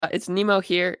It's Nemo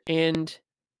here, and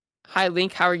hi,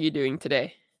 Link. How are you doing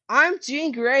today? I'm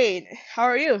doing great. How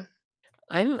are you?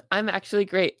 I'm actually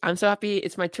great. I'm so happy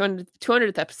it's my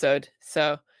 200th episode.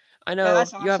 So I Yeah, know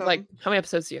that's you have like awesome. how many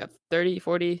episodes do you have? 30,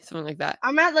 40, something like that.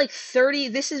 I'm at like 30.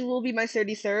 This is will be my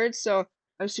 33rd, so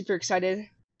I'm super excited.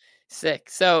 Sick.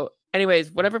 So,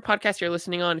 anyways, whatever podcast you're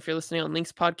listening on, if you're listening on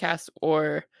Link's podcast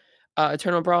or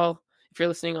Eternal Brawl, if you're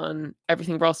listening on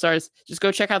Everything Brawl Stars, just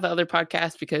go check out the other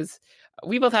podcast because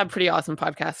we both have pretty awesome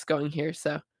podcasts going here.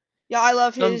 So, Yeah, I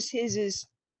love um, his. His is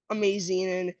amazing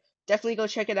and definitely go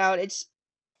check it out. It's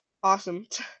awesome.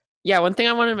 yeah, one thing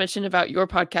I want to mention about your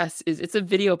podcast is it's a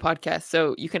video podcast.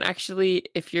 So you can actually,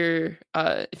 if you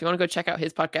want to go check out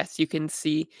his podcast, you can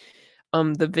see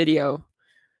the video.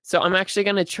 So I'm actually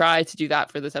gonna try to do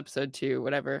that for this episode too,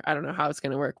 whatever. I don't know how it's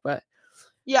gonna work, but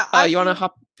Yeah, I you wanna think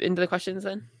hop into the questions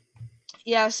then?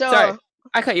 yeah, Sorry, so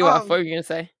I cut you off. What um were you gonna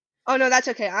say? oh no, that's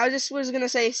okay. I just was gonna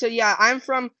say so yeah, I'm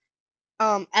from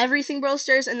Everything Brawl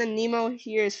Stars and then Nemo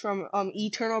here is from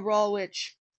Eternal Brawl,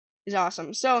 which is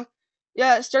awesome. So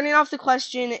yeah, starting off the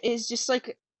question is just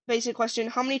like basic question.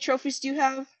 How many trophies do you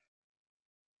have?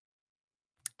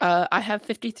 I have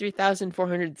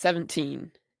 53,417.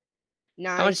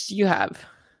 How much Nice. do you have?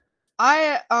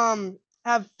 I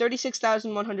have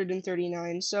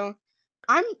 36,139. So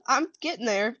I'm getting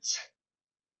there.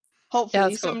 Yeah, Hopefully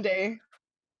that's cool. someday.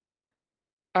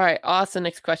 All right, awesome.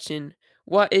 Next question.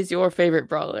 What is your favorite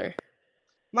brawler?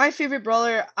 My favorite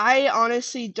brawler, I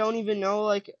honestly don't even know.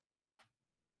 Like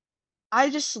I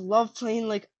just love playing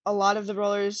like a lot of the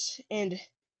brawlers and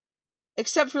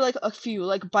except for like a few.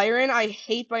 Like Byron, I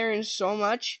hate Byron so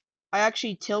much. I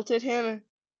actually tilted him.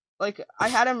 Like I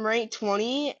had him ranked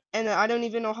 20 and I don't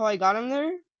even know how I got him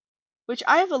there. Which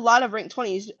I have a lot of ranked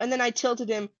 20s, and then I tilted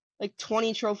him like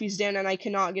 20 trophies down, and I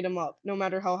cannot get him up, no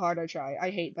matter how hard I try.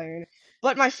 I hate Byron.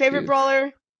 But my favorite Oof.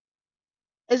 brawler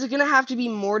is gonna have to be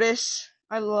Mortis.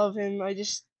 I love him. I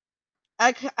just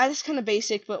kind of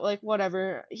basic, but like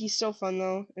whatever. He's so fun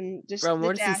though, and just Bro, the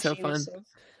Mortis is so dashing and fun. stuff.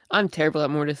 I'm terrible at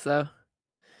Mortis though.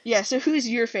 Yeah. So who's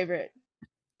your favorite?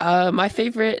 My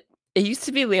favorite, it used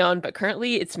to be Leon, but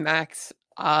currently it's Max.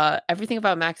 Everything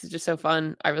about Max is just so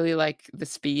fun. I really like the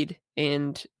speed,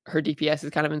 and her DPS is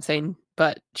kind of insane,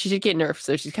 but she did get nerfed,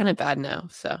 so she's kind of bad now.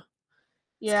 So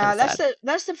it's kind Yeah, of sad.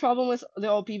 that's the problem with the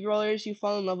OP brawlers. You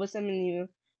fall in love with them and you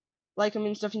like them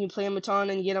and stuff, and you play them a ton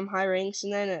and you get them high ranks,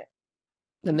 and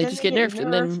Then they then just they get get nerfed,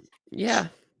 and then nerfed. yeah,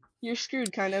 You're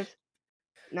screwed, kind of.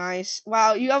 Nice.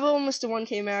 Wow, you have almost a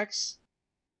 1K max.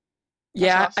 That's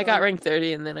yeah. I got awesome. rank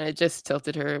 30, and then I just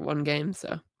tilted her one game.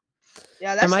 So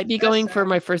Yeah, I might be that's going for sad.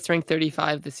 my first rank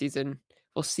 35 this season.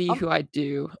 We'll see Um, who I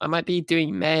do. I might be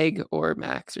doing Meg or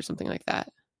Max or something like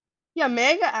that. yeah,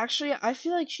 Mega actually, I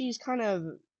feel like she's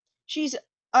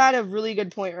at a really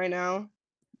good point right now.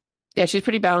 Yeah, she's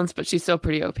pretty balanced, but she's still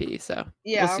pretty OP. So we'll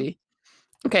Yeah. see.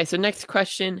 Okay, so next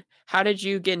question. How did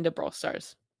you get into Brawl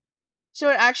Stars? So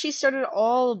it actually started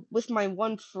all with my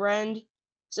one friend.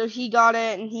 So he got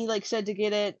it and he like said to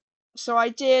get it. So I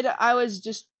did. I was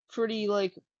just pretty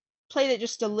like played it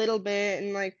just a little bit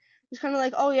and like was kind of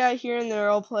like, oh yeah, here and there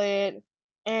I'll play it.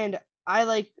 And I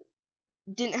like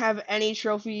didn't have any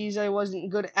trophies. I wasn't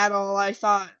good at all. I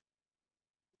thought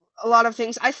a lot of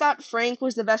things. I thought Frank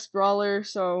was the best brawler,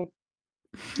 so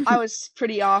I was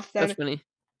pretty off That's then. funny.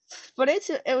 But it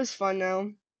was fun now.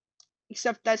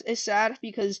 Except that it's sad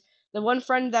because the one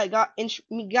friend that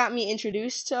got me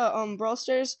introduced to Brawl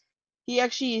Stars, he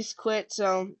actually has quit.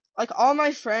 So like all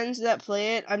my friends that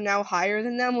play it, I'm now higher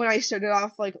than them when I started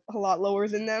off like a lot lower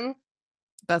than them.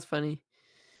 That's funny.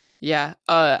 Yeah.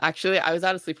 Actually, I was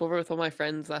at a sleepover with all my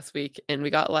friends last week, and we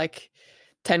got like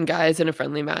 10 guys in a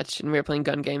friendly match, and we were playing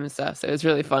gun game and stuff. So it was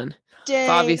really fun. But Dang,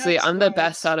 obviously, that's I'm the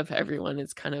best nice. out of everyone.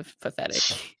 It's kind of pathetic.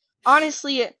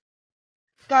 Honestly,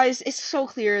 guys, it's so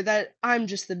clear that I'm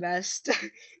just the best.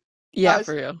 Yeah, Guys,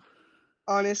 for real.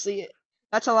 honestly,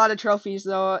 that's a lot of trophies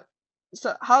though.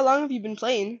 So how long have you been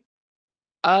playing?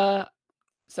 Uh,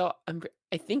 so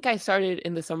I think I started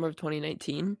in the summer of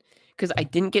 2019 because I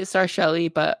didn't get Star Shelly,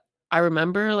 but I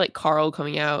remember like Carl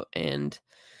coming out and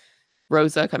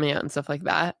Rosa coming out and stuff like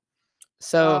that.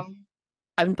 So Um,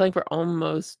 I've been playing for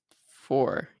almost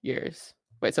 4 years.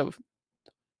 Wait, so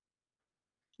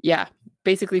yeah,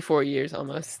 basically 4 years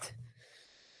almost.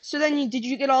 so then did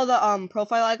you get all the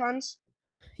profile icons?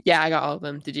 Yeah, I got all of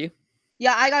them. Did you?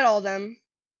 Yeah, I got all of them.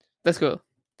 That's cool.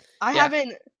 I Yeah.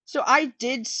 haven't. So I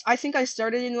think I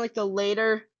started in like the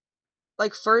later,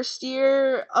 like first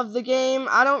year of the game.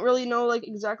 I don't really know like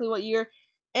exactly what year,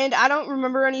 and I don't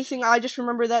remember anything. I just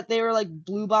remember that they were like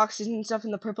blue boxes and stuff,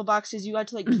 and the purple boxes you had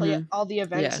to like play Hmm. all the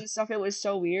events Yeah. and stuff. It was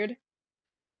so weird.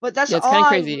 But that's Yeah, it's all kind of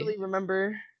I crazy. really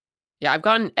remember. Yeah, I've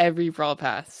gotten every Brawl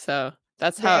Pass, so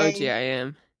that's how OG Dang. I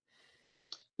am.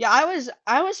 Yeah,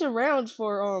 I was around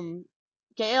for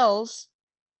Gales,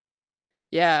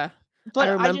 Yeah, I but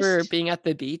I remember just being at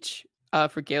the beach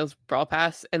for Gale's Brawl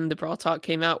Pass, and the Brawl Talk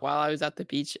came out while I was at the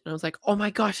beach, and I was like, "Oh my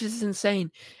gosh, this is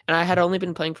insane!" And I had only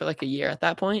been playing for like a year at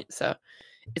that point, so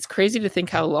it's crazy to think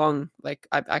how long like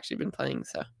I've actually been playing.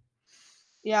 So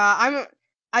yeah,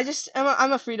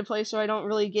 I'm a free to play, so I don't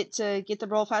really get to get the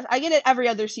Brawl Pass. I get it every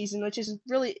other season, which is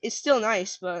really it's still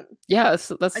nice, but yeah,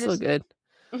 that's I still just good.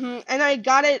 and I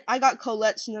got it. I got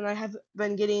Colette's, and then I have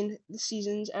been getting the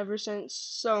seasons ever since.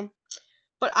 So,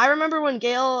 but I remember when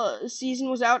Gale season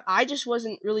was out, I just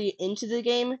wasn't really into the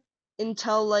game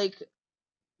until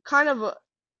kind of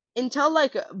until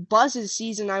Buzz's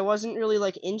season. I wasn't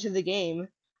really into the game.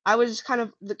 I was kind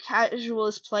of the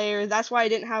casualist player. That's why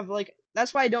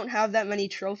I don't have that many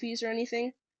trophies or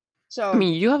anything. I So,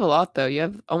 mean, you have a lot though. You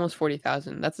have almost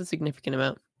 40,000. That's a significant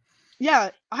amount.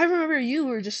 yeah, I remember you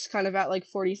were just kind of at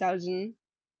 40,000.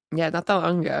 Yeah, not that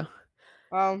long ago.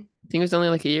 Um, I think it was only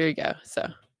like a year ago. So,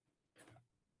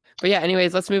 but yeah.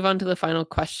 Anyways, let's move on to the final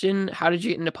question. How did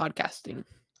you get into podcasting?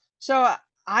 so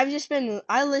I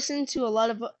listen to a lot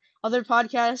of other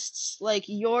podcasts like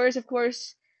yours, of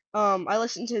course. I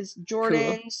listen to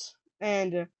Cool. Jordan's,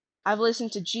 and I've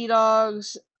listened to G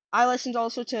Dogs. I listened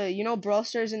also to Brawl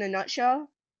Stars in a Nutshell.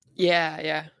 Yeah,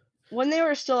 yeah, When they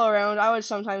were still around, I would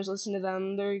sometimes listen to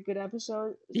them. They're good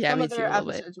episodes. yeah. Some Me of too, their a little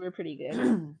bit. episodes were pretty good.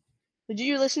 Did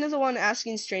you listen to the one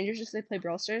asking strangers if they play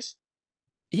Brawl Stars?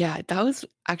 Yeah, that was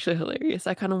actually hilarious.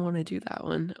 I kind of want to do that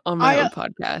one on my I own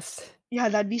podcast. Yeah,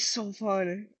 that'd be so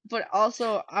fun. But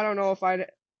also, I don't know if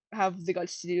I'd have the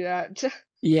guts to do that.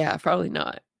 Yeah, probably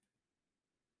not.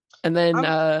 And then,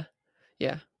 I'm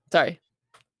yeah. Sorry.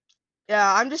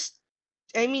 Yeah, I'm just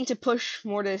aiming to push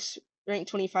Mortis rank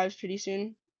 25 pretty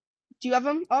soon. Do you have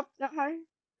him up that high?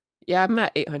 Yeah, I'm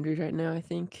at 800 right now, I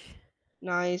think.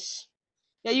 Nice.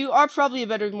 Yeah, you are probably a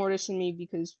better Mortis than me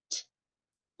because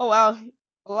oh wow,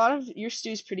 a lot of your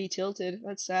stew's pretty tilted.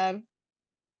 That's sad.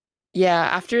 Yeah,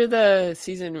 after the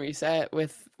season reset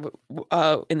with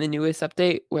in the newest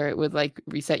update where it would like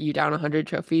reset you down 100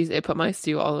 trophies, it put my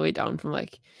stew all the way down from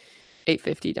like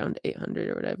 850 down to 800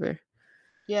 or whatever.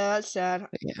 Yeah, that's sad.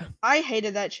 But yeah. I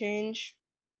hated that change.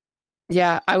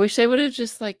 Yeah, I wish they would have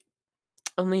just like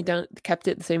only done kept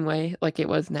it the same way like it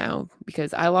was now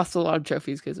because I lost a lot of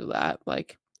trophies because of that.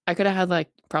 Like I could have had like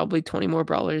probably 20 more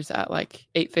brawlers at like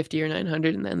 850 or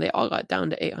 900 and then they all got down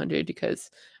to 800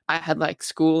 because I had like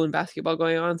school and basketball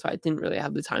going on so I didn't really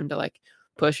have the time to like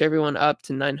push everyone up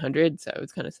to 900 so it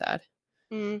was kind of sad.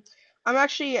 Mm.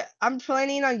 I'm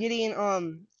planning on getting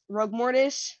Rogue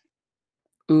Mortis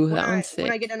Ooh, when that I one's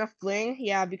when I get sick. enough bling.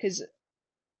 Yeah, because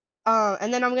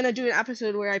and then I'm gonna do an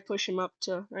episode where I push him up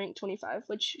to rank 25,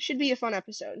 which should be a fun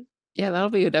episode. Yeah, that'll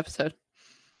be a good episode.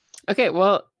 Okay,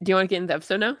 well, do you want to get into the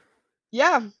episode now?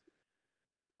 Yeah.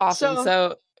 Awesome. So,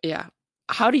 So, yeah.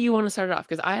 How do you want to start it off?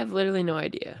 Because I have literally no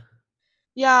idea.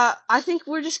 yeah, I think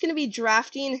we're just gonna be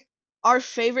drafting our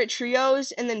favorite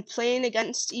trios and then playing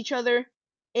against each other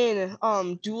in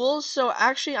duels. So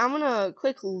actually, I'm gonna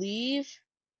click leave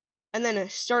and then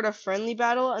start a friendly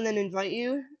battle and then invite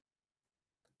you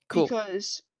Cool.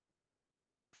 because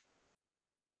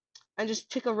and just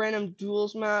pick a random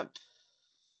duels map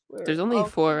There's where only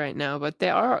four right now, but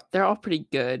they're all pretty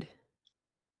good.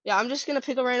 yeah, I'm just gonna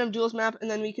pick a random duels map and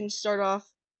then we can start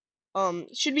off.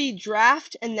 Should we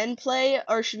draft and then play,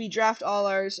 or should we draft all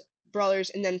our brawlers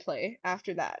and then play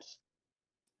after that?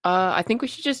 I think we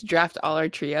should just draft all our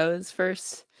trios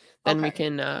first, then we Okay,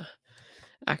 can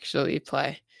actually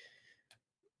play.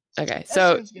 Okay, that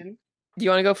so sounds good. do you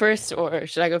want to go first, or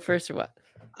should I go first, or what?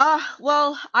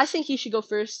 Well, I think you should go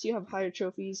first. You have higher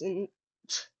trophies and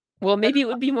Well, better. maybe it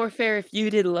would be more fair if you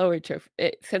did lower trophy.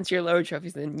 Since you're lower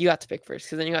trophies, then you got to pick first,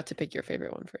 because then you got to pick your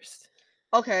favorite one first.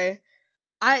 Okay,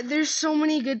 there's so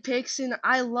many good picks and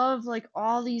I love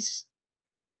all these.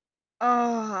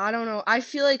 Oh, I don't know. I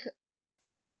feel like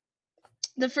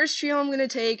the first trio I'm gonna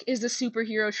take is the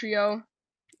superhero trio.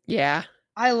 Yeah,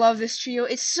 I love this trio.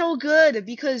 It's so good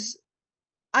because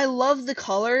I love the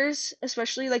colors,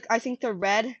 especially I think the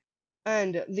red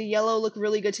and the yellow look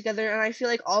really good together, and I feel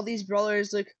like all these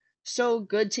brawlers look so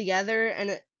good together,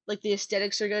 and the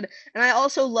aesthetics are good. And I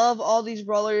also love all these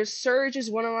brawlers. Surge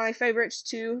is one of my favorites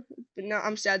too, but now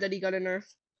I'm sad that he got a nerf.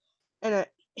 And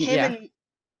him yeah.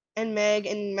 and Meg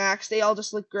and Max, they all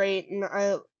just look great, and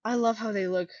I love how they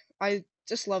look. I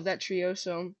just love that trio.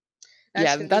 So That's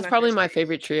Yeah, gonna be that's my probably first my pick.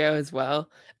 favorite trio as well.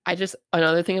 I just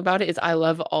another thing about it is I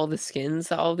love all the skins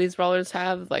that all these brawlers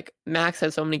have. Like Max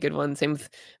has so many good ones. Same with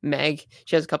Meg.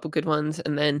 She has a couple good ones,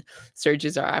 and then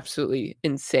Surges are absolutely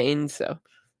insane. So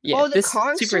yeah, Oh, the this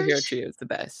Kong superhero search? trio is the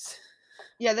best.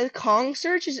 Yeah, the Kong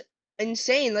search is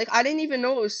insane. Like I didn't even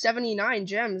know it was 79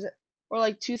 gems or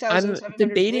like I'm 2,700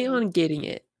 debating bling. on getting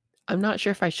it. I'm not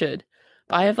sure if I should,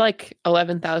 but I have like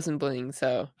 11,000 bling,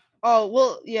 so Oh,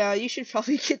 well, yeah, you should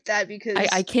probably get that I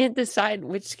because can't decide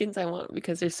which skins I want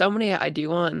because there's so many I do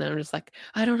want, and then I'm just like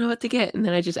I don't know what to get, and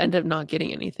then I just end up not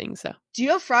getting anything. So. do you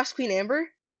have Frost Queen Amber?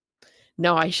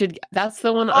 No, I should. That's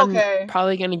the one I'm Okay.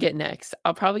 probably gonna get next.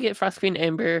 I'll probably get Frost Queen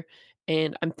Amber,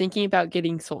 and I'm thinking about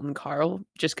getting Sultan Carl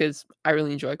just because I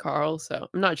really enjoy Carl. So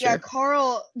I'm not Yeah, sure.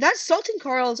 Carl. That Sultan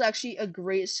Carl is actually a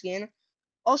great skin.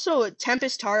 Also,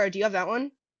 Tempest Tara. Do you have that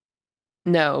one?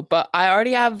 No, but I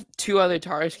already have two other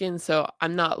Tara skins, so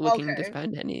I'm not looking to Okay.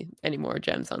 spend any more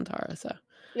gems on Tara. So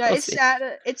Yeah, we'll it's see.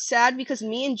 sad. It's sad because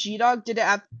me and G Dog did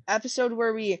an episode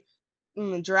where we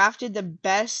drafted the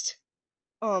best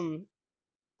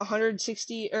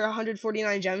 160 or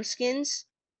 149 gem skins,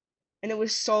 and it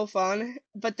was so fun.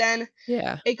 But then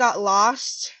Yeah. it got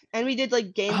lost, and we did like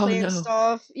Oh gameplay and no,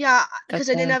 stuff. Yeah, that because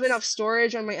I didn't have sucks. enough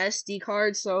storage on my SD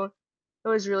card, so it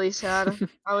was really sad.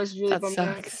 I was really That bummed out.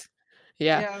 sucks.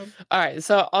 Yeah. Yeah. All right.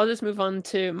 So I'll just move on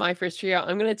to my first trio.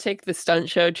 I'm gonna take the stunt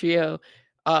show trio.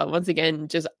 Once again,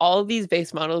 just all of these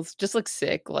base models just look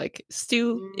sick. Like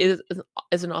Stu Mm. is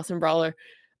an awesome brawler.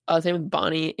 Same with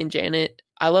Bonnie and Janet.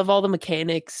 I love all the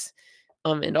mechanics.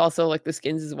 And also like the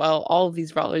skins as well. All of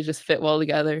these brawlers just fit well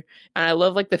together. And I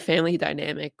love like the family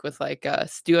dynamic with like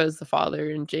Stu as the father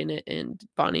and Janet and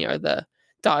Bonnie are the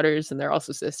daughters and they're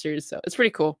also sisters. So it's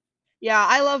pretty cool. Yeah,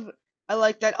 I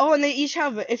like that. Oh, and they each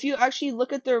have, if you actually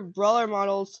look at their brawler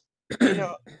models, you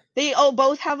know, they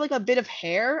both have like a bit of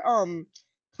hair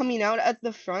coming out at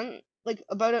the front, like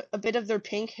about a bit of their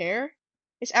pink hair.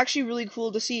 It's actually really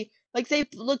cool to see. Like they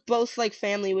look both like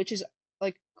family, which is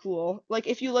like cool. Like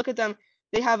if you look at them,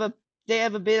 they have a they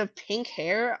have a bit of pink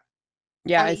hair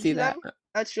Yeah, on I each see of them. that.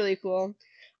 That's really cool.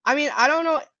 I mean, I don't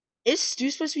know. Is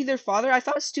Stu supposed to be their father? I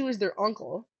thought Stu was their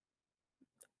uncle.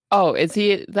 Oh, is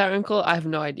he that uncle? I have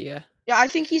no idea. Yeah, I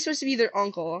think he's supposed to be their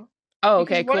uncle. Oh, Because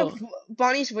okay, one of cool.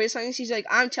 Bonnie's voice lines, she's like,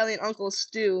 I'm telling Uncle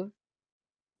Stu.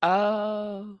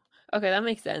 Oh, okay, that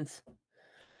makes sense.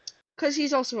 Because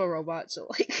he's also a robot, so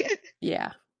like.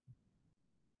 Yeah,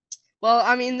 Well,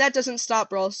 I mean, that doesn't stop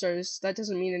Brawl Stars. That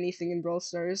doesn't mean anything in Brawl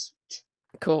Stars.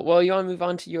 cool. Well, you want to move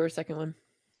on to your second one?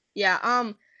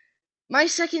 Yeah, my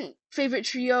second favorite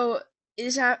trio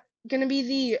is gonna be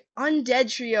the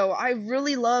Undead trio. I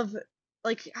really love,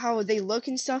 like, how they look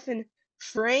and stuff, and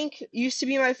Frank used to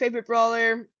be my favorite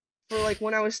brawler for, like,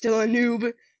 when I was still a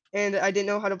noob and I didn't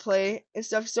know how to play and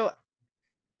stuff, so.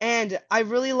 And I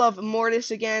really love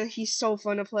Mortis again. He's so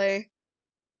fun to play.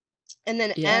 And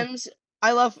then Yeah, Ems,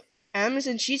 I love Ems,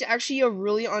 and she's actually a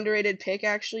really underrated pick.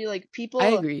 Actually, like I people,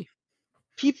 agree.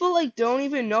 people like don't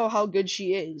even know how good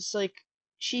she is. Like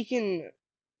she can,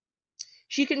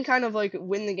 she can kind of like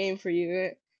win the game for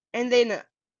you. And then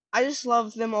I just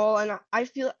love them all, and I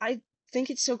think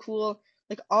it's so cool.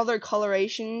 Like all their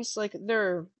colorations, like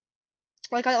they're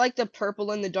like I like the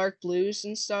purple and the dark blues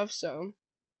and stuff. So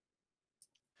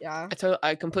yeah,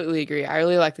 I completely agree. I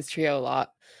really like this trio a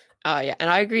lot. Yeah, and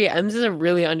I agree. Ems is a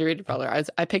really underrated brawler.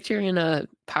 I picked her in a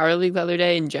power league the other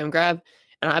day in gem grab,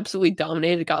 and I absolutely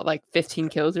dominated. Got like 15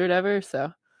 kills or whatever.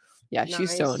 So yeah,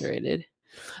 she's so nice. underrated.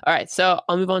 All right, so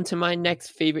I'll move on to my next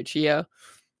favorite trio.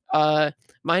 Uh,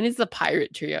 Mine is the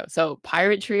pirate trio. So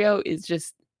pirate trio is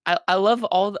just I love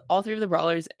all three of the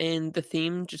brawlers, and the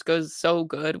theme just goes so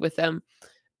good with them.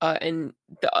 And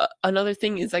another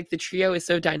thing is like the trio is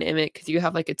so dynamic because you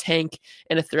have like a tank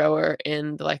and a thrower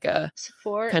and like a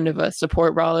Support. kind of a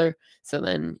support brawler. So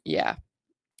then, yeah,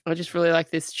 I just really like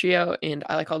this trio and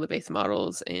I like all the base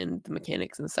models and the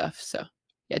mechanics and stuff. So,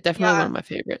 yeah, definitely one Yeah, of my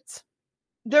favorites.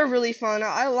 they're really fun.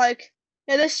 I like,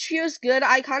 yeah, this trio's good.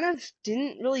 I kind of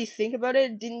didn't really think about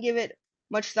it, didn't give it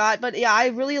much thought, but yeah, I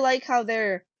really like how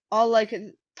they're all like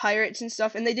pirates and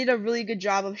stuff, and they did a really good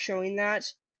job of showing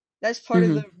that. That's part of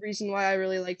Hmm. the reason why I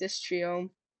really like this trio.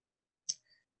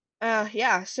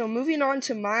 Yeah, so moving on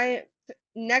to my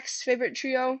next favorite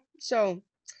trio. So,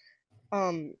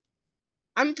 um,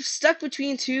 I'm stuck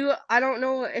between two. I don't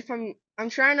know if I'm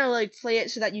trying to like play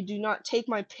it so that you do not take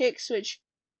my picks, which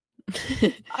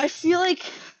I feel like,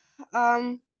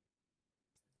 um,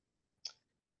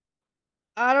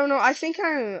 I don't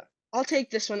know. I'll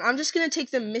take this one. I'm just gonna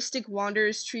take the Mystic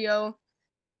Wanderers trio.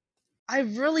 I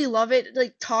really love it.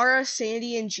 Like Tara,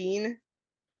 Sandy, and Jean.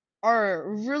 are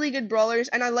really good brawlers,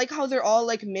 and I like how they're all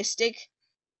like mystic,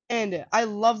 and I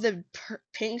love the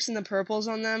pinks and the purples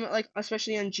on them, like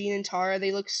especially on Jean and Tara.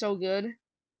 They look so good,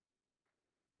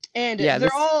 and Yeah,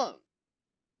 they're this. all.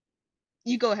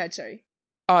 You go ahead, sorry.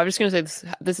 Oh, I'm just gonna say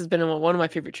this has been one of my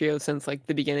favorite trios since like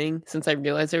the beginning, since I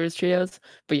realized there was trios.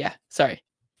 But yeah, sorry.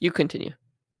 You continue.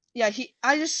 Yeah,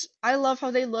 I love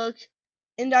how they look,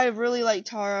 and I really like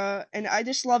Tara, and I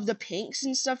just love the pinks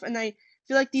and stuff, and I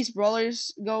feel like these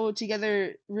brawlers go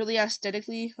together really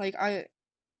aesthetically. Like I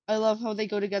love how they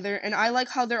go together, and I like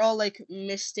how they're all like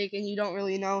mystic, and you don't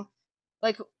really know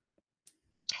like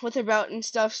what they're about and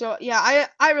stuff. So yeah,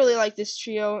 I really like this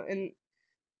trio, and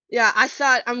yeah,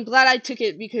 I'm glad I took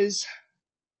it because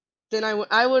then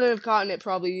I would have gotten it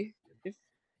probably. If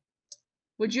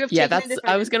would you have Yeah, taken it that's if I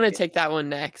I was didn't take gonna it? take that one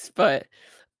next, but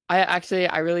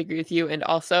I really agree with you, and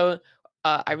also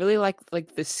I really like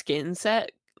the skin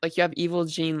set. Like you have Evil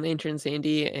Jean, Lantern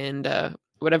Sandy, and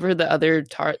whatever the other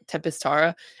Tempest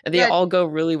Tara, and they Yeah, all go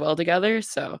really well together.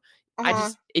 So I uh-huh.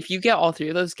 just if you get all three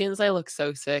of those skins, they look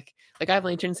so sick. Like I have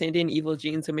Lantern Sandy and Evil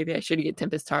Jean, so maybe I should get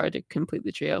Tempest Tara to complete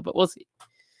the trio, but we'll see.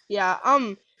 Yeah.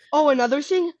 Oh, another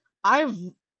thing, I've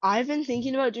I've been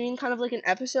thinking about doing kind of like an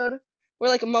episode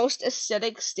where like most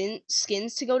aesthetic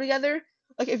skins to go together.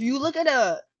 Like if you look at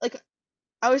a like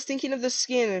I was thinking of the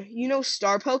skin,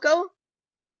 Star Poco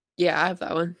Yeah, I have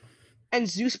that one. and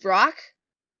Zeus Brock.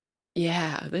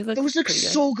 Yeah, they look Those look pretty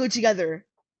good. so good together.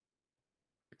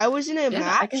 I was in a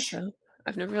Yeah, I guess match. so.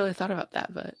 I've never really thought about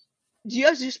that, but Do you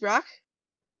have Zeus Brock?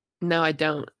 no, I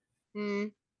don't. Hmm.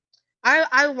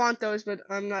 I want those, but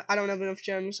I don't have enough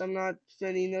gems. I'm not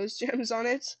spending those gems on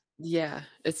it. Yeah,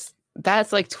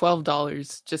 that's like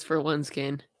 $12 just for one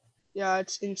skin, Yeah,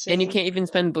 it's and you insane. can't even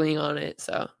spend bling on it,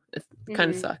 so it kind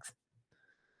of Hmm. sucks.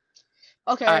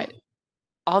 All Okay. right,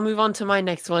 I'll move on to my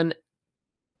next one.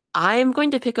 I'm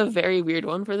going to pick a very weird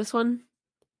one for this one.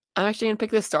 I'm actually gonna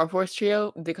pick the Star Force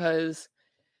trio because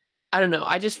I don't know.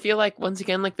 I just feel like once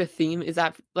again, like the theme is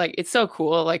that like it's so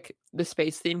cool, like the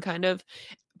space theme kind of.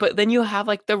 But then you have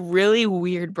like the really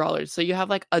weird brawlers. So you have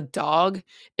like a dog.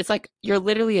 It's like you're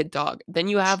literally a dog. Then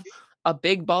you have a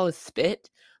big ball of spit.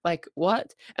 Like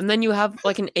what? And then you have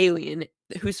like an alien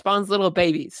who spawns little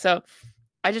babies. So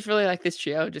I just really like this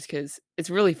trio just because it's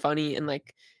really funny and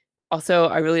like also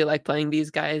I really like playing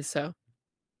these guys. So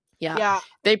yeah, Yeah.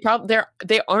 they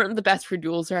aren't the best for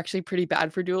duels. They're actually pretty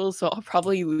bad for duels. So I'll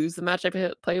probably lose the match I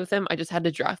play with them. I just had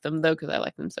to draft them though because I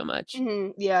like them so much.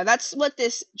 Yeah, that's what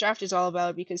this draft is all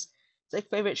about because it's like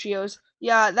favorite trios.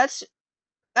 Yeah, that's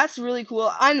really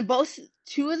cool. And both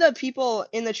two of the people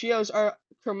in the trios are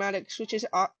chromatics, which is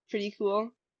pretty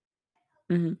cool.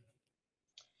 Hmm.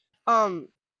 Um,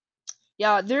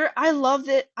 yeah, there. I love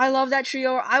that. I love that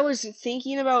trio. I was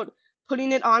thinking about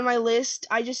putting it on my list.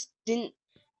 I just didn't.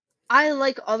 I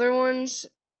like other ones.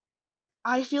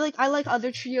 I feel like I like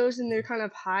other trios and they're kind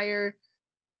of higher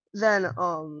than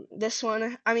this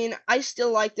one. I mean, I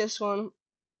still like this one.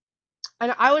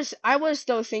 And I was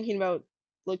though thinking about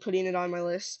like putting it on my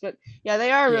list, but yeah,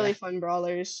 they are really Yeah, fun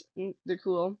brawlers. They're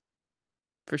cool.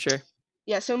 for sure.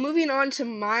 Yeah, so moving on to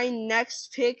my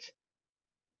next pick.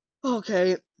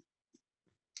 Okay,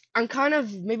 I'm kind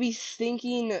of maybe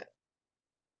thinking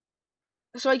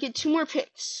so I get two more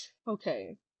picks.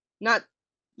 Okay. Not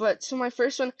but so my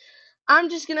first one, I'm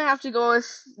just gonna have to go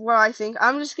with what I think.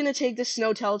 I'm just gonna take the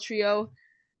Snowtail trio.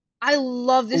 I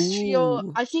love this trio.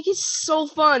 Ooh. I think it's so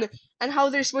fun and how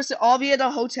they're supposed to all be at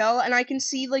a hotel and I can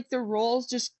see like the roles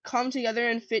just come together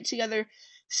and fit together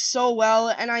so well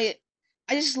and I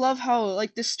just love how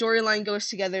like the storyline goes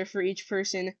together for each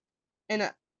person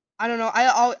and I don't know.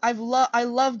 I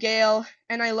love Gale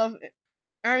and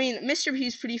I mean Mr. P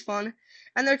is pretty fun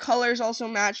and their colors also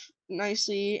match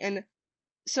nicely and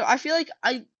so I feel like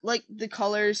I like the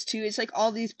colors too. It's like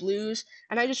all these blues,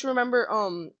 and I just remember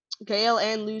Gale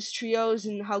and Lou's trios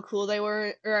and how cool they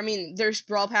were. Or I mean, there's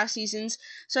Brawl Pass seasons.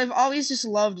 So I've always just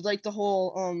loved like the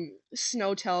whole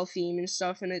Snowtail theme and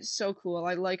stuff, and it's so cool.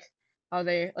 I like how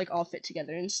they like all fit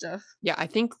together and stuff. Yeah, I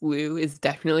think Lou is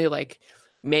definitely like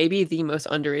maybe the most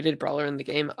underrated brawler in the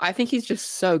game. I think he's just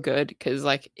so good because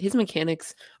like his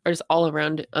mechanics are just all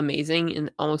around amazing in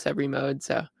almost every mode.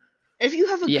 So If you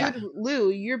have a yeah, good Lou,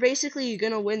 you're basically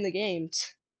gonna win the game,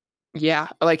 yeah,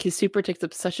 like his super takes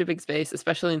up such a big space,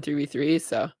 especially in 3v3.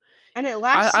 So and it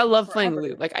I lasts love playing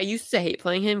Lou. forever. Like I used to hate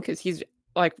playing him because he's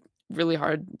like really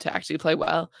hard to actually play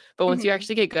well. But once you Hmm.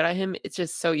 actually get good at him, it's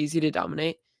just so easy to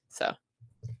dominate. So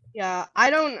Yeah, I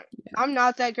don't. yeah. I'm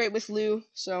not that great with Lou,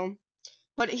 so.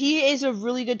 But he is a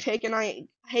really good pick, and I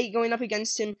hate going up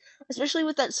against him, especially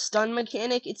with that stun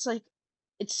mechanic. It's like,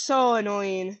 it's so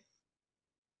annoying.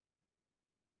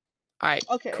 All right,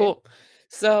 Okay. cool.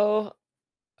 So,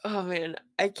 oh man,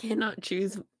 I cannot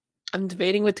choose. I'm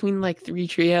debating between like three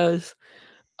trios.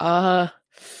 Uh,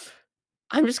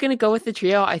 I'm just gonna go with the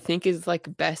trio I think is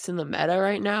like best in the meta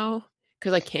right now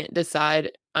because I can't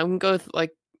decide. I'm gonna go with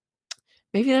like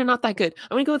maybe they're not that good.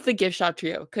 I'm gonna go with the gift shop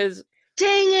trio because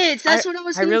Dang it! I That's what I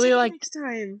was I gonna really take like. next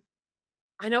time.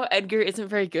 I know Edgar isn't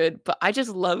very good, but I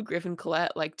just love Griffin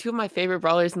Colette, like two of my favorite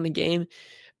brawlers in the game.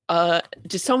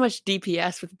 Just so much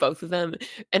DPS with both of them,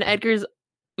 and Edgar's,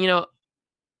 you know,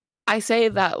 I say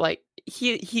that like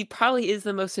he probably is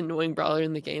the most annoying brawler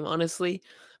in the game, honestly,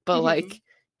 but Mhm. like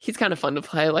he's kind of fun to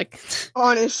play. Like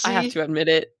I have Honestly, to admit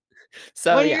it.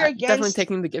 So when you're yeah, definitely against,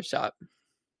 taking the gift shop.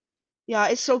 yeah,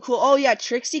 it's so cool. Oh yeah,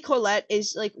 Trixie Colette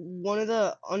is like one of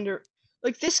the under,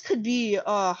 like this could be a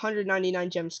 199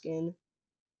 gem skin.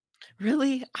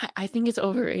 Really, I think it's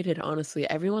overrated. Honestly,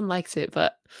 everyone likes it,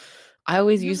 but I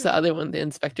always use the Really? other one, the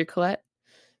Inspector Colette.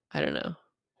 I don't know.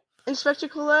 Inspector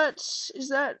Colette, is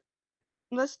that,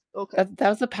 that's okay. That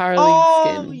was the Power League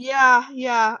Oh skin. yeah,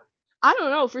 yeah. I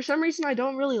don't know. For some reason, I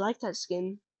don't really like that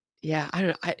skin. Yeah, I don't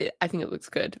know. I think it looks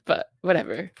good, but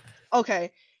whatever.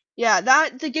 Okay. Yeah,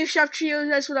 that the gift shop trio,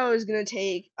 that's what I was gonna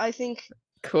take. I think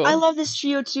I Cool. love this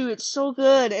trio too. It's so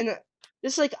good. And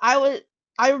just like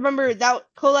I remember that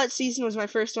Colette season was my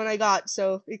first one I got,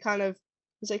 so it kind of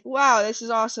was like, wow, this is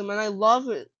awesome. And I love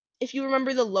it. If you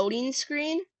remember the loading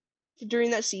screen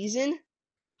during that season,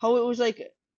 how it was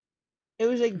like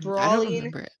I don't brawling.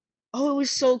 remember it. Oh, it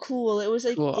was so cool. It was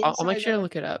like Cool. I'll make inside sure to the,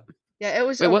 look it up. yeah, it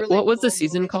was Wait, a really what was the cool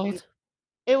season loading screen. called?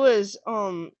 It was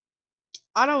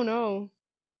I don't know.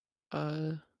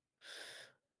 I'm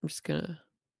just gonna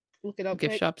Look it up gift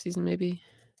quick. shop season maybe.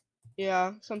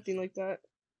 Yeah, something like that.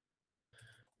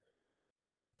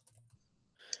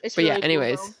 It's But yeah, really cool anyways.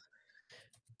 though.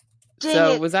 Dang So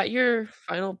it. was that your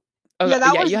final? Oh Yeah,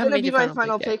 that yeah, was you haven't gonna made be your my final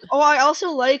pick final yet. pick. Oh, I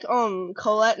also like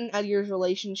Colette and Edgar's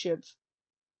relationship.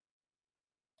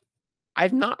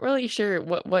 I'm not really sure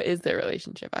what is their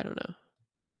relationship. I don't know.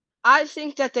 I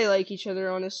think that they like each other,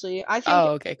 honestly.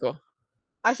 Oh, okay, cool.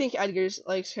 I think Edgar's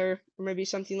likes her, or maybe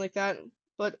something like that.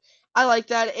 But I like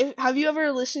that. Have you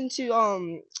ever listened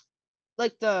to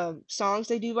like the songs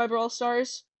they do by Brawl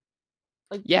Stars?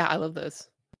 Like Yeah, I love those.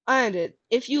 and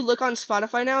if you look on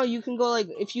Spotify now, you can go like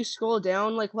if you scroll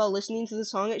down like while listening to the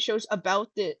song, it shows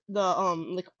about the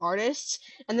like artists,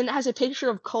 and then it has a picture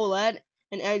of Colette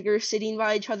and Edgar sitting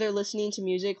by each other listening to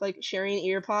music, like sharing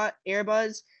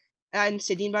earbuds, and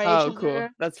sitting by each Oh, cool.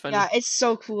 other. That's Yeah, funny. it's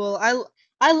so cool.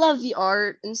 I love the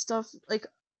art and stuff. Like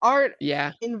art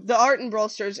Yeah. in the art in Brawl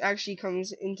Stars actually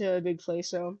comes into a big play.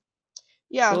 So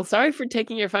yeah. Well, sorry for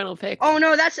taking your final Oh pick.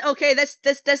 no, that's okay. That's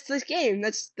this game.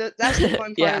 That's the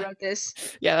fun part Yeah. about this.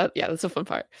 Yeah, that's the fun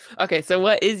part. Okay, so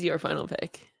what is your final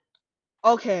pick?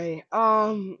 Okay,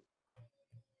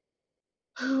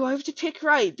 who I have to pick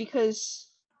right because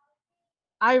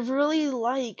I really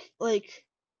like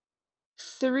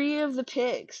three of the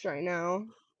picks right now.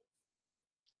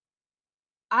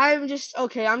 I'm just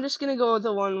gonna go with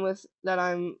the one with that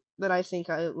I think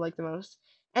I like the most.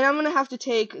 And I'm gonna have to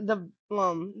take the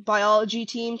biology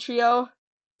team trio.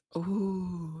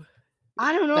 Ooh,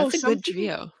 I don't know, that's a good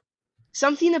trio.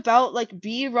 something about like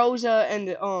B Rosa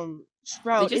and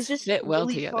They Sprout is just just fit well really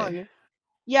together. fun.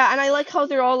 Yeah, and I like how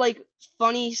they're all like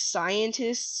funny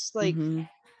scientists. Like Mm-hmm.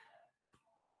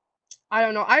 I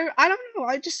don't know. I don't know.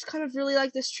 I just kind of really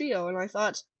like this trio, and I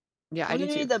thought Yeah, I when do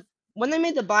they made too. the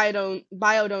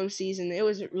biodome season, it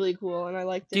was really cool, and I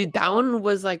liked it Dude, a that lot. one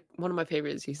was like one of my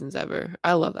favorite seasons ever.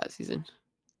 I love that season.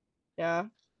 Yeah,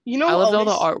 you I know loved all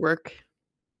the Otis. artwork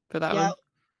for that Yeah, one.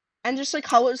 and just like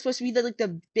how it was supposed to be the like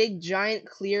the big giant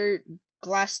clear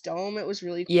glass dome. It was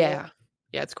really cool. Yeah.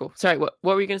 Yeah, it's cool. Sorry, what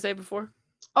were you gonna say before?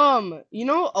 You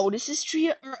know Otis's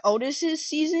trio or Otis's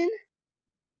season?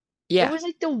 It Yeah. was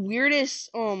like the weirdest.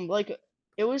 Like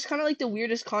it was kind of like the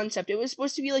weirdest concept. It was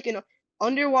supposed to be like an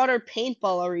underwater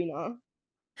paintball arena.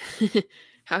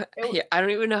 How It w- yeah, I don't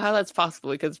even know how that's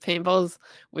possible because paintballs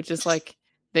would just like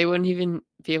they wouldn't even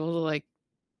be able to like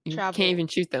you can't travel. even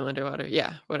shoot them underwater.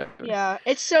 Yeah, whatever. Yeah,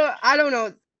 it's so I don't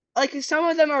know. Like some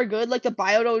of them are good. Like the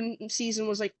Biodome season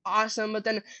was like awesome, but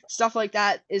then stuff like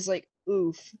that is like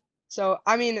oof. So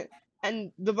I mean,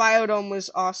 and the Biodome was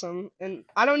awesome, and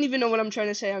I don't even know what I'm trying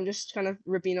to say. I'm just kind of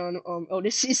ripping on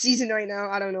Odyssey season right now.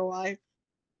 I don't know why.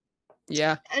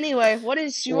 Yeah. Anyway, what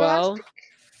is your last Well, pick?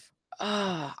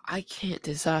 I can't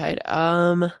decide.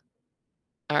 All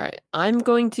right. I'm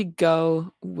going to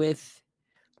go with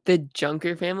the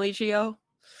Junker family trio.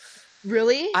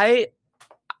 Really? I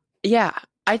yeah,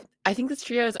 I think this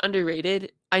trio is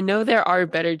underrated. I know there are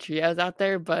better trios out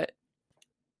there, but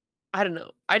I don't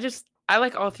know. I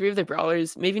like all three of the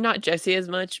brawlers. Maybe not Jesse as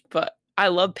much, but I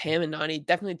love Pam and Nani.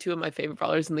 Definitely two of my favorite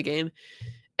brawlers in the game.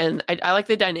 And I like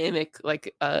the dynamic.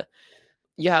 Like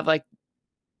you have like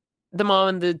the mom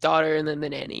and the daughter, and then the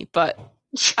nanny. But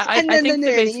I And I then the think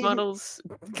the base nanny. models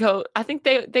go. I think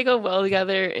they go well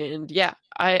together. And yeah,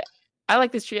 I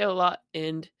like this trio a lot.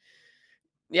 And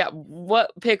yeah,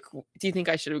 what pick do you think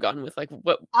I should have gone with? Like,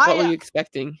 what were I you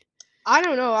expecting? I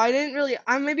don't know. I didn't really.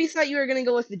 I maybe thought you were gonna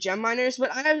go with the gem miners,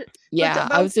 but Yeah,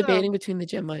 I about was debating between the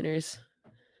gem miners.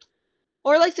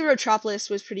 or like the Retropolis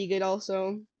was pretty good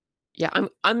also. Yeah,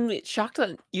 I'm shocked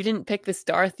that you didn't pick the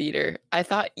Star Theater. I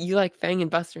thought you like Fang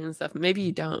and Buster and stuff. Maybe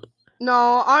you don't.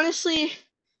 No, honestly,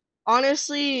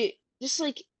 just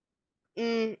like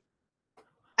mm,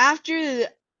 after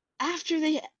after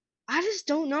they, I just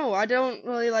don't know. I don't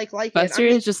really like it. I Buster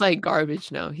mean, is just like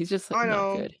garbage now. He's just I not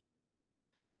know. good.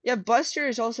 Yeah, Buster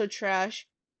is also trash.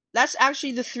 That's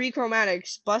actually the three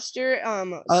chromatics. Buster,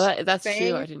 Oh, that's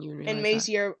true. I Fang, didn't even and realize that.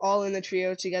 Maisie are all in the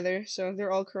trio together, so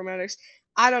they're all chromatics.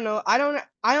 I don't know.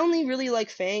 I only really like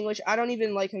Fang, which I don't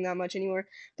even like him that much anymore.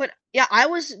 But yeah, I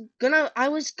was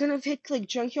gonna pick like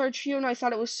Junkyard Trio, and I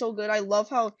thought it was so good. I love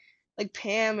how like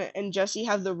Pam and Jesse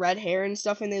have the red hair and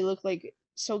stuff, and they look like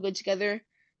so good together.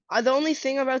 The only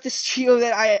thing about this trio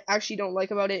that I actually don't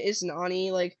like about it is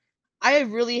Nani. Like, I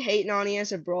really hate Nani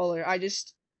as a brawler. I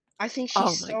think she's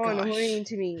Oh my so gosh. annoying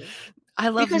to me I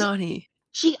love because Nani.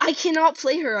 I cannot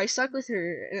play her. I suck with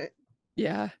her.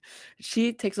 Yeah.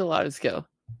 She takes a lot of skill.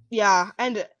 Yeah,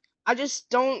 and I just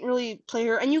don't really play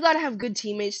her. And you gotta have good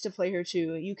teammates to play her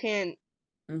too. You can't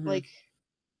Hmm. like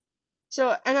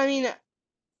so. And I mean,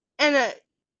 and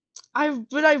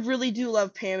I really do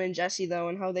love Pam and Jesse though,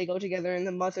 and how they go together in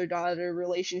the mother-daughter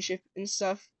relationship and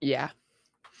stuff. Yeah.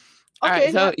 All right,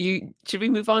 Okay, yeah, so you should we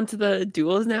move on to the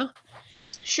duels now?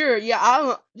 sure.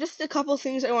 Yeah, just a couple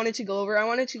things I wanted to go over. I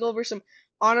wanted to go over some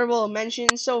honorable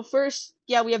mentions. So first,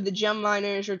 yeah, we have the Gem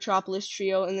Miners, Retropolis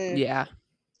trio, and then Yeah.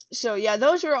 so yeah,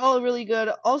 those were all really good.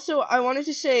 Also, I wanted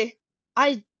to say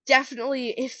I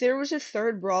definitely, if there was a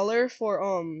third brawler for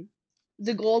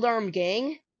the Gold Arm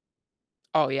Gang,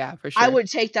 Oh yeah, for I sure. would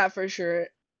take that for sure.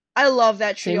 I love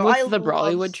that Same trio. with I the love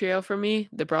Brawlywood trio for me.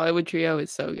 The Brawlywood trio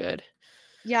is so good.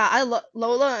 yeah, I love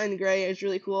Lola and Gray is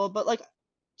really cool, but like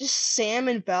just Sam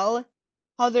and Belle,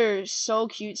 how they're so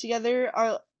cute together.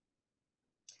 Are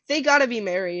they gotta be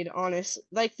married, honest.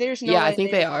 Like there's no Yeah, I way think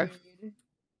they they aren't are. married.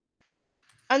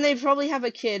 And they probably have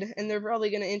a kid, and they're probably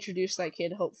gonna introduce that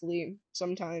kid hopefully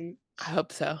sometime. I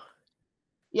hope so.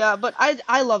 Yeah, but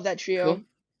I love that trio. Cool.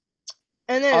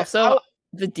 And then Also,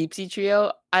 the Deep Sea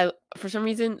trio, I for some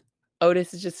reason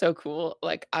Otis is just so cool.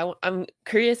 Like I'm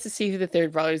curious to see who the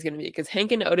third brawler is going to be because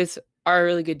Hank and Otis are a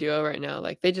really good duo right now.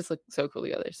 Like they just look so cool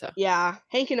together. So yeah,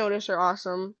 Hank and Otis are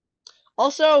awesome.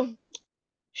 Also,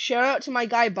 shout out to my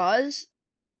guy Buzz.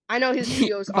 I know his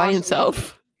trio is by awesome.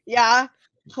 himself Yeah,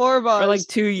 poor for like Buzz.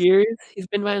 2 years, he's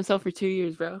been by himself for 2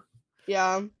 years, bro.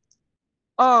 Yeah.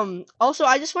 Also,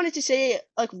 I just wanted to say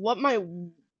like what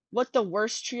the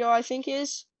worst trio I think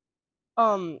is.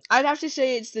 I'd have to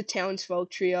say it's the Townsfolk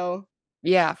trio.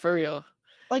 Yeah, for real.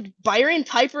 Like Byron,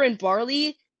 Piper, and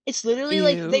Barley. It's literally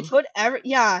like Ew.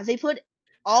 they put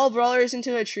all brawlers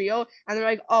into a trio, and they're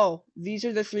like, oh, these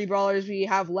are the three brawlers we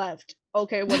have left.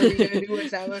 Okay, what are we gonna do with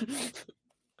them?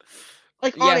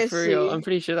 Like Yeah, for real. I'm honestly,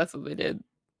 pretty sure that's what they did.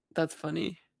 That's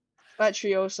funny. that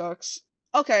trio sucks.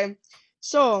 Okay,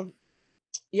 so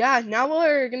yeah, now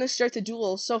we're gonna start the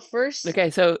duel. So first, Okay,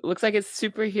 so it looks like it's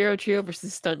superhero trio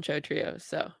versus stunt show trio.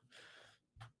 So,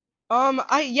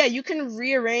 yeah, you can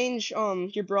rearrange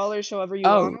your brawlers however you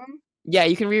want oh, them. yeah,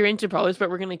 you can rearrange the brawlers, but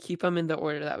we're gonna keep them in the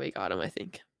order that we got them, I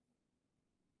think.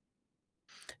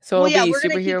 So Well, it'll yeah, be we're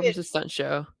gonna keep superhero it versus stunt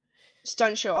show,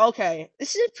 stunt show. Okay,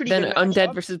 this is a pretty then good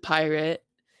undead matchup. versus pirate,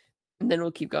 and then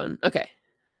we'll keep going. Okay.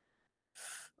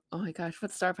 Oh my gosh,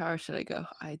 what star power should I go?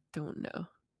 I don't know.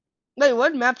 Wait,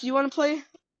 what map do you want to play?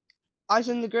 Eyes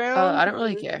in the ground, I don't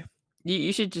really or care.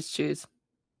 You should just choose.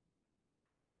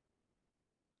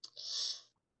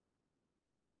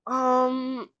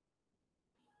 um,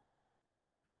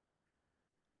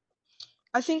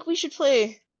 I think we should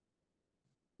play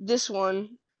this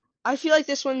one. I feel like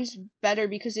this one's better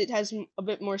because it has a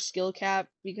bit more skill cap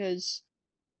because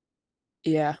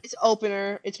Yeah, it's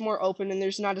opener, it's more open, and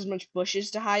there's not as much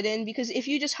bushes to hide in. Because if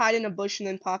you just hide in a bush and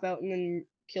then pop out and then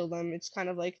kill them, it's kind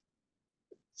of like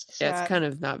yeah, it's sad. kind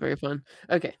of not very fun.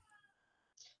 Okay,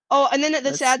 Oh, and then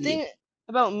the let's sad see. thing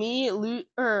about me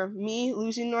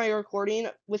losing my recording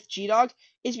with G Dog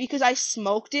is because I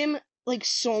smoked him like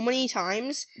so many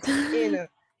times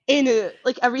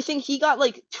like everything. He got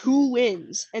like 2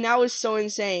 wins, and that was so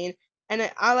insane. And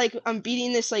I'm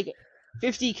beating this like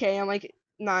 50K. I'm like,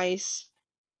 nice.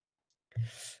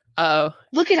 Oh,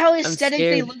 Look at how I'm aesthetic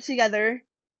they scared. look together.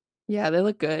 Yeah, they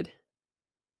look good.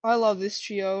 I love this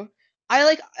trio.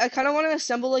 I kind of want to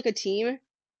assemble like a team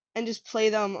and just play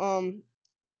them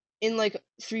in like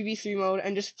 3v3 mode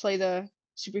and just play the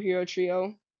superhero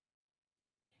trio.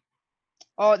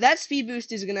 Oh, that speed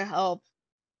boost is gonna help.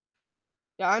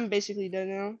 Yeah, I'm basically dead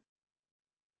now.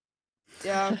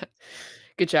 Yeah,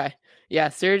 Good try. Yeah,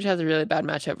 Surge has a really bad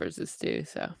matchup versus Stu,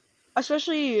 so.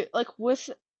 especially like with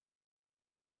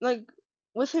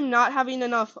him not having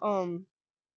enough oh,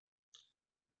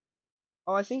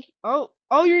 I think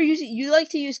you like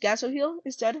to use Gaso heal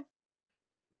instead?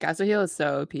 Gasoheal is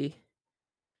so OP.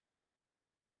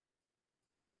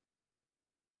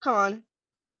 Come on.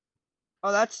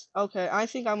 Oh, that's okay. I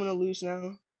think I'm gonna lose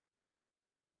now.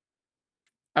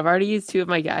 I've already used 2 of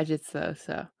my gadgets though,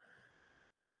 so.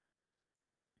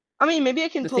 I mean, maybe I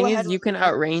can The pull thing ahead is you with the can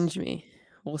rest. outrange me.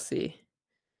 We'll see.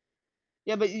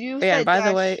 Yeah, but you Oh, yeah, and said by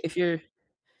the way, dash. if you're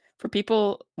for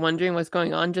people wondering what's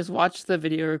going on, just watch the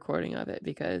video recording of it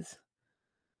because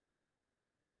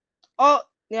Oh,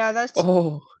 yeah, that's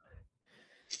oh,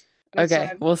 okay,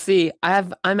 sad. we'll see.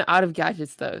 I'm out of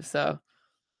gadgets though, so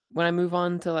when I move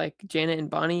on to like Janet and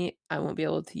Bonnie, I won't be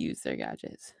able to use their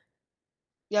gadgets.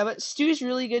 Yeah, but Stu's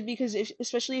really good because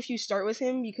especially if you start with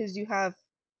him because you have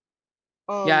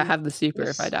Yeah, I have the super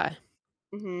if I this die.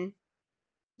 mhm.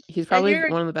 He's And probably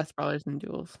one of the best brawlers in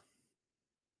duels.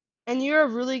 you're a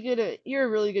really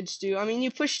good Stu. I mean,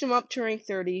 you pushed him up to rank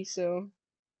 30, so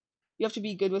you have to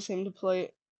be good with him to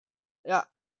play. Yeah.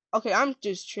 Okay, I'm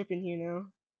just tripping here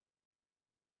now.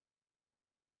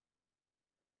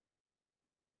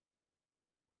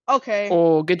 Okay.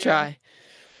 Oh, good Yeah. try.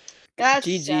 That's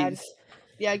sad. GG's.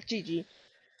 Yeah, GG.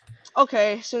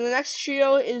 Okay, so the next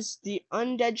trio is the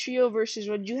Undead Trio versus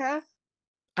what did you have?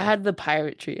 I had the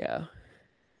pirate trio.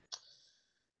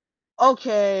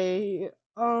 Okay.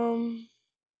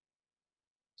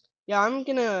 Yeah, I'm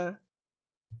gonna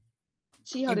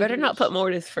see how You to better do not put this.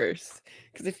 Mortis first,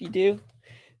 because if you do,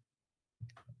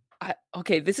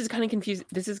 okay, this is kind of confusing.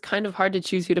 This is kind of hard to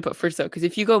choose who to put first though, because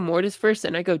if you go Mortis first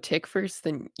and I go Tick first,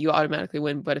 then you automatically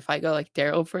win. But if I go like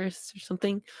Daryl first or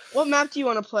something, What map do you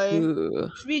want to play? ooh,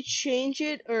 Should we change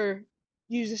it or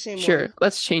use the same sure, one?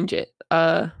 let's change it.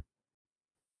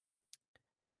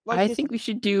 Like I this, think we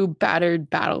should do Battered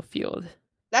Battlefield.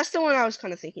 that's the one I was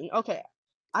kind of thinking. Okay,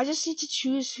 I just need to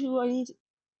choose who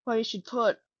I should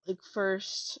put like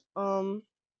first.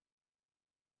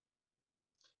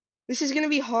 This is gonna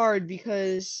be hard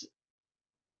because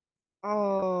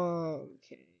oh,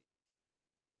 okay.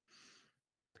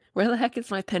 Where the heck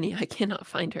is my penny? I cannot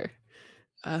find her.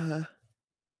 Uh,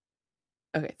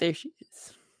 okay, there she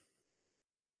is.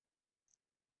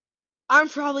 I'm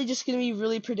probably just gonna be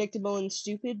really predictable and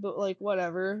stupid, but like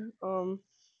whatever.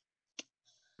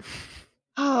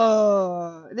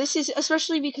 Oh, this is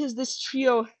especially because this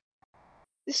trio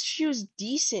is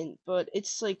decent, but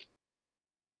it's like,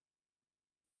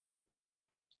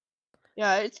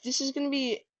 yeah, this is gonna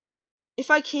be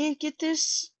if I can't get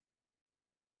this,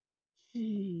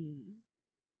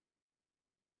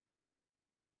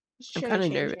 just I'm trying to kind of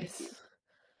change my nervous.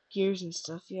 gears and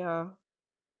stuff. Yeah.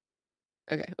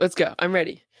 Okay, let's go. I'm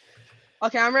ready.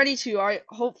 Okay, I'm ready to. Alright,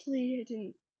 hopefully I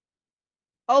didn't.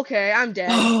 Okay, I'm dead.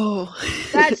 Oh,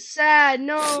 That's sad.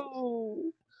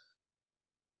 No.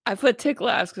 I put Tick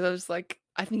last because I was like,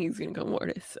 I think he's gonna go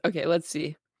Mortis. Okay, let's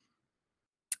see.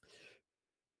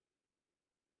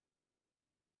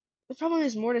 The problem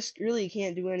is Mortis really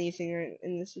can't do anything right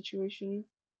in this situation.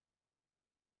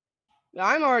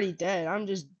 I'm already dead. I'm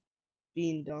just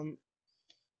being dumb.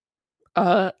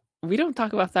 Uh, we don't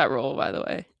talk about that roll, by the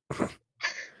way.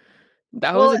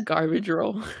 That was Well, a garbage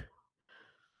roll.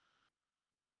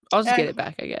 I'll just eh, get it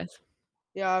back, I guess.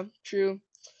 yeah, true.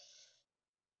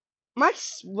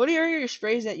 Max, what are your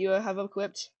sprays that you have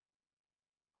equipped?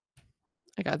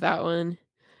 I got that one.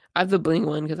 I have the bling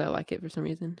one because I like it for some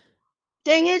reason.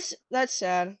 Dang it, that's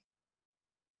sad.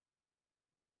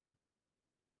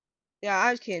 Yeah,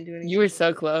 I can't do You were anything with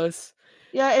so it. close.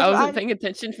 Yeah, I if wasn't I'm paying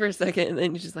attention for a second, and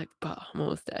then you're just like, "Bah, I'm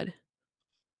almost dead."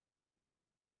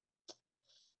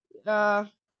 uh,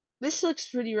 this looks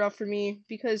pretty rough for me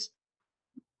because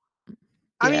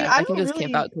I mean Yeah, I I can don't just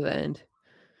camp really. out to the end.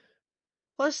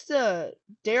 Plus the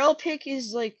Daryl pick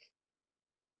is like,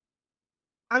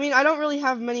 I mean I don't really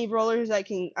have many brawlers that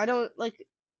can. I don't like.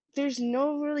 There's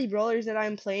no really brawlers that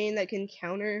I'm playing that can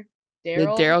counter The Daryl.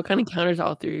 Daryl kind of counters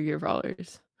all 3 of your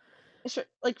brawlers,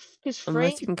 Like, because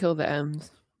unless Frank. you can kill the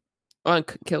M's. Or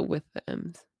kill with the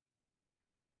M's.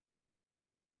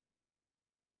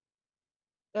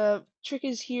 Trick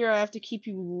is here. I have to keep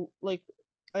you like,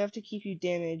 I have to keep you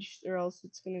damaged, or else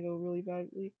it's gonna go really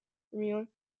badly for me.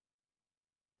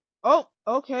 Oh,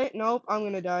 okay. Nope, I'm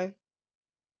gonna die.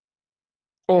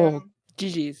 Yeah, Oh,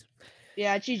 GG's.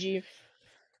 yeah, GG.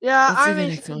 Yeah, Let's do I'm the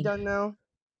next basically one. done now.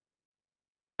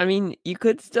 I mean, you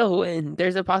could still win.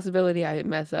 There's a possibility I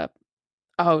mess up.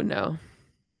 Oh no.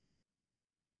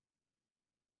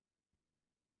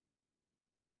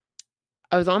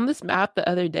 I was on this map the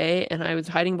other day and I was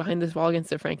hiding behind this wall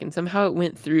against a Frank and somehow it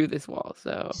went through this wall.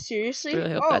 So I Seriously?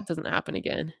 really hope Oh, that doesn't happen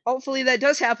again. hopefully that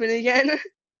does happen again.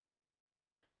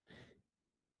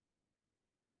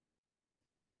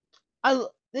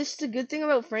 This the good thing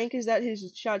about Frank is that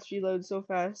his shots reload so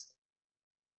fast.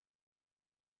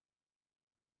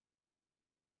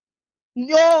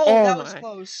 No, Oh that was my.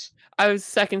 close. I was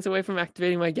seconds away from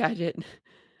activating my gadget.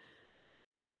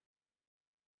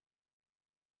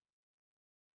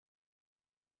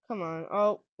 Come on.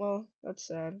 Oh, well, that's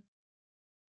sad.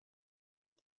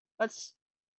 That's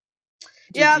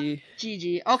yeah, GG.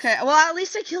 GG. Okay, well at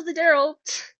least I killed the Daryl.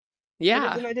 Better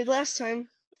Yeah. than I did last time.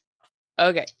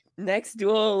 Okay. Next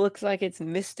duel looks like it's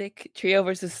Mystic Trio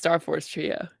versus Star Force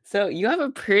Trio. So you have a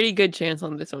pretty good chance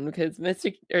on this one because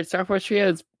Mystic or Star Force Trio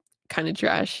is kind of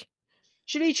trash.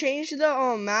 Should we change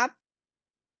the map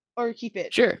or keep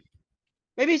it? Sure.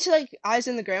 Maybe to like eyes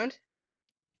in the ground.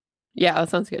 Yeah, that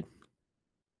sounds good.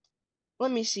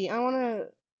 Let me see. I wanna.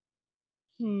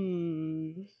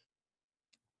 Hmm.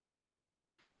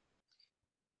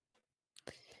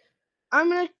 I'm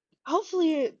gonna.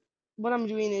 Hopefully, what I'm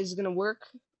doing is gonna work.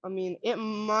 I mean, it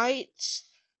might.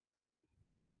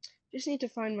 Just need to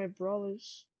find my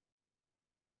brawlers.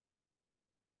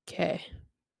 Okay.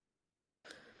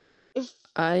 If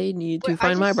I need wait, to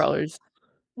find my brawlers.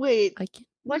 wait. I can't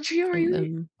What trio are find you?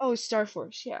 them. Oh, Star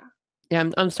Force. Yeah. Yeah,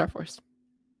 I'm Star Force.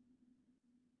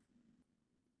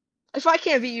 If I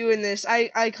can't beat you in this,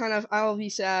 I'll be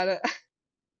sad.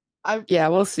 I Yeah,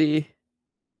 we'll see.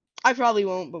 I probably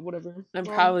won't, but whatever. I'm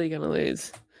probably gonna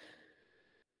lose.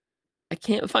 I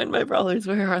can't find my brawlers.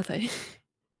 Where are they?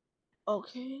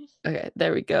 Okay. Okay,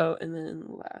 there we go. And then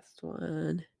last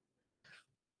one.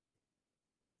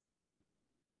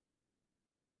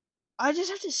 I just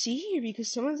have to see here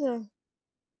because some of the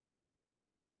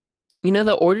You know,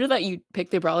 the order that you pick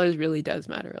the brawlers really does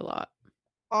matter a lot.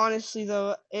 honestly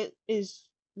though, it is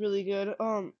really good.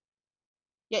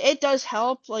 Yeah, it does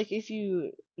help like if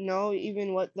you know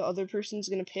even what the other person's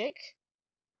gonna pick.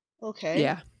 Okay.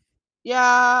 Yeah.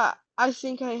 Yeah, I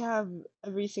think I have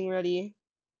everything ready.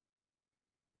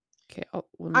 Okay,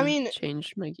 let I me mean,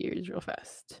 change my gears real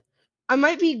fast. I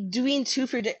might be going too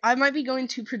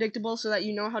predictable so that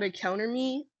you know how to counter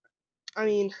me. I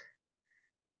mean,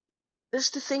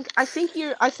 just to think, I think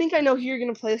I know who you're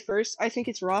gonna play first. I think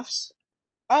it's Ruffs.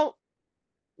 Oh,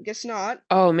 guess not.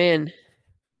 Oh man.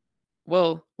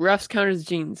 Well, Ruff's counters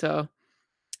Jean, so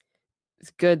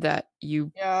it's good that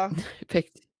you Yeah.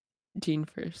 picked Jean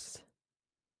first.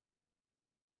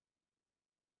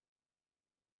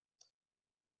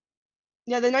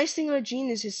 Yeah, the nice thing about Gene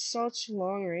is his such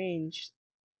long range.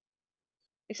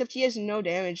 Except he has no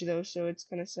damage though, so it's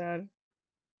kind of sad.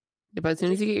 But as Is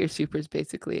soon it? as you get your super, it's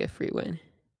basically a free win.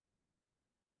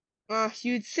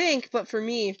 You'd think, but for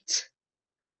me,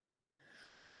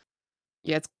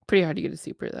 Yeah, it's pretty hard to get a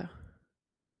super though.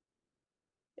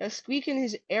 yeah, Squeak in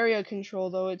his area control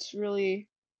though, it's really.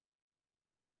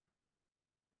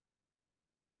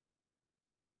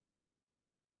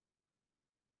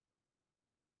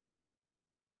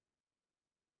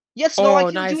 Yes, no, I Oh,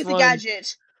 can do nice with the one.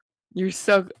 gadget. You're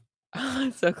so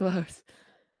so close.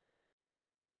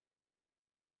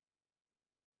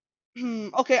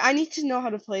 Okay, I need to know how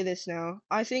to play this now.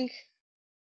 I think.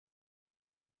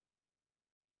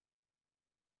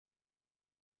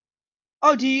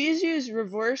 Oh, do you use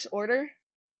reverse order?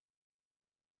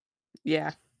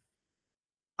 Yeah,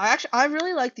 I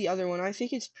really like the other one. I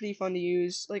think it's pretty fun to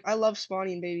use. Like, I love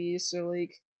spawning babies, so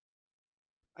like,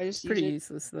 I it's just use pretty it.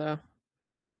 useless though.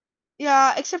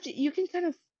 Yeah, except you can kind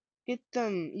of get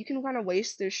them. You can kind of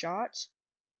waste their shots.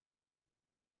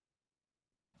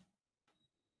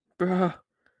 Bro.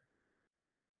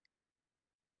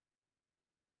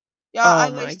 Yeah, I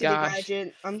Oh my wasted a gosh.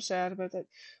 gadget. I'm sad about that.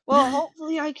 Well,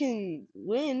 hopefully I can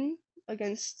win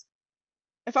against.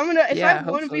 If I Yeah,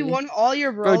 want to be hopefully. one all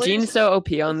your Bro, Jean's brawlers so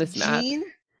OP on with this map. Gene.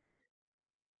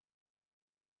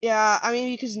 Yeah, I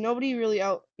mean because nobody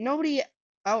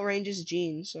outranges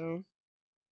Gene, so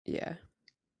Yeah.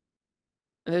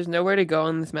 There's nowhere to go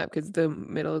on this map because the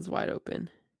middle is wide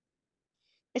open.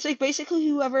 it's like basically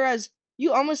whoever has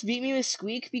you almost beat me with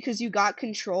Squeak because you got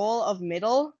control of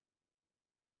middle.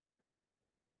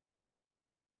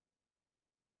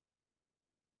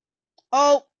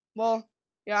 Oh, well,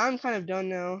 yeah, I'm kind of done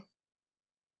now.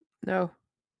 No.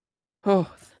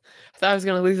 Oh, I thought I was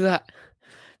gonna lose that.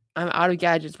 I'm out of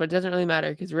gadgets, but it doesn't really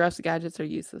matter because Ruff's gadgets are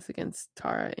useless against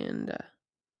Tara and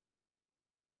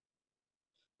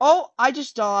Oh, I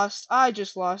just lost. I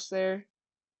just lost there.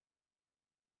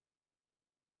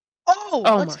 Oh,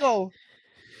 oh let's my. go.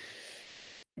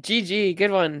 GG,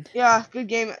 good one. Yeah, good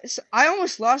game. I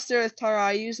almost lost there with Tara.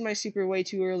 I used my super way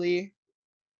too early.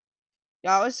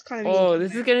 Yeah, I was kind of being Oh, too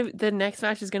this is bad. gonna the next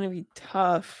match is gonna be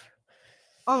tough.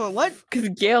 Oh, what? Because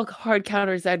Gale hard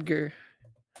counters Edgar.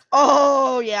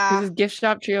 Oh, Because yeah. it's Gift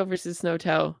Shop Trio versus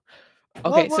Snowtail. What,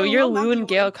 Okay, so what, your what map Lou do you and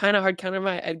Gale want? kind of hard counter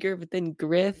my Edgar, but then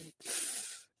Griff,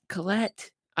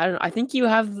 Colette. I don't know. I think you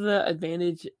have the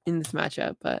advantage in this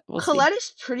matchup, but we'll see. Colette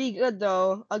is pretty good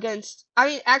though against. I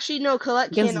mean, actually, no.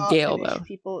 Colette Against cannot Gale, finish though.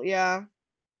 people. Yeah.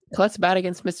 Colette's bad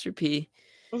against Mr. P.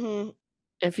 Mhm.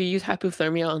 If you use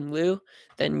hypothermia on Lou,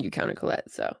 then you counter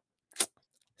Colette. So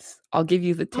I'll give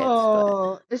you the tips, but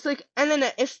Oh, it's like, and then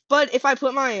but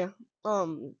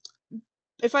um,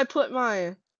 if I put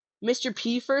my Mr.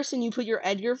 P first and you put your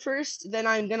Edgar first, then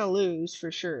I'm gonna lose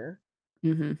for sure.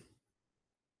 hmm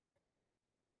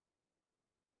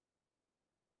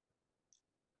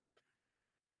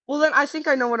Well, then I think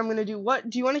I know what I'm gonna do. What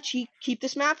do you want to keep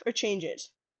this map or change it?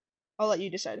 I'll let you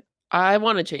decide. I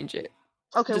want to change it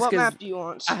Okay, just what because map do you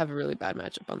want? I have a really bad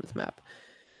matchup on this map.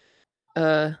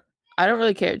 Uh, I don't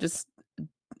really care. Just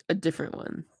a different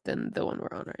one than the one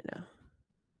we're on right now.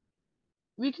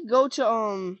 We could go to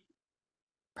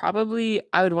Probably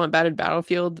I would want Battered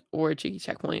Battlefield or Cheeky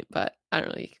Checkpoint, but I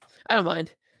don't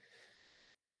mind.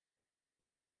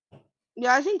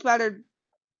 yeah, I think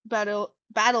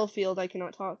battlefield I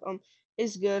cannot talk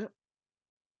is good.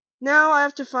 Now I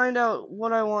have to find out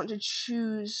what I want to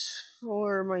choose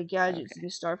for my gadgets Okay.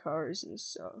 and star powers and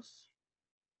stuff.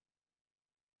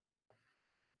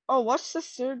 Oh, what's the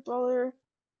third brawler?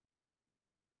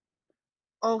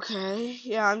 Okay,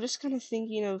 yeah, I'm just kind of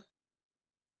thinking of.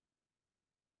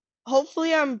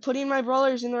 Hopefully, I'm putting my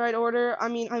brawlers in the right order. I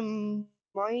mean,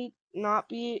 might not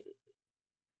be,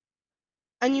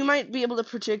 and you might be able to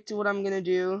predict what I'm gonna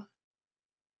do.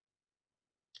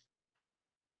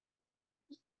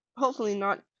 Hopefully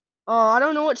not. Oh, I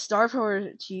don't know what star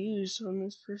power to use on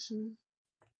this person.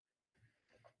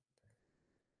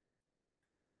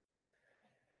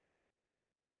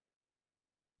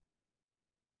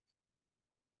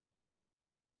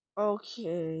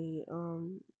 Okay,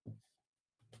 All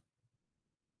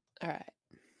right.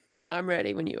 I'm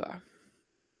ready when you are.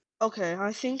 okay,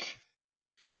 I think.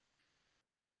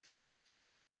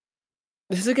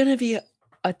 This is gonna be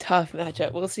a tough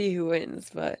matchup. We'll see who wins,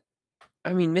 but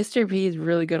I mean, Mr. P is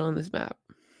really good on this map.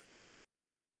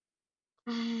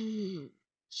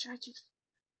 Should I just?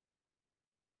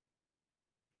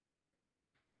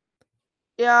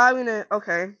 Yeah, I'm gonna.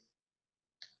 Okay.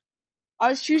 I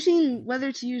was choosing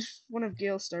whether to use one of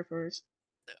Gale's star powers.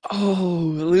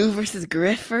 Oh, Lou versus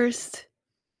Griff first.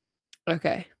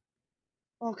 Okay,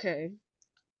 Okay.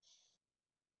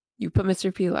 you put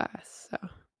Mr. P last. So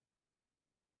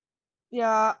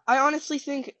Yeah, I honestly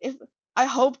think I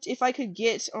hoped if I could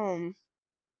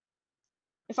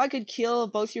kill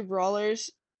both your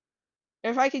brawlers,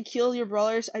 if I could kill your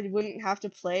brawlers, I wouldn't have to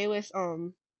play with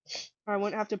I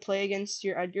wouldn't have to play against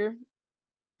your Edgar.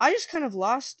 I just kind of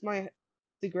lost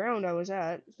the ground I was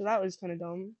at, so that was kind of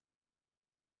dumb.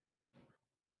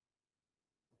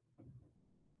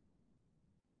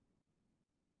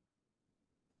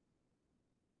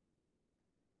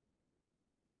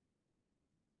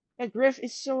 Yeah, Griff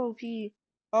is so OP.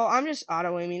 Oh, I'm just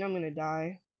auto aiming. I'm gonna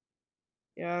die.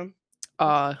 Yeah.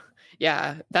 Uh,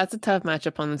 yeah, that's a tough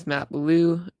matchup on this map.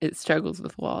 Lou, it struggles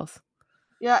with walls.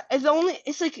 Yeah,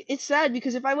 it's like it's sad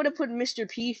because if I would have put Mr.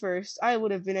 P first, I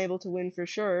would have been able to win for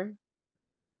sure.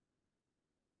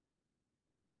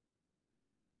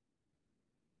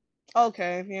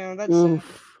 Okay, yeah, that's sad.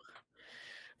 Oof.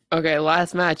 Okay,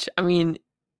 last match. I mean,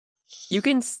 you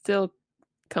can still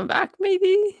come back,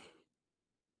 maybe?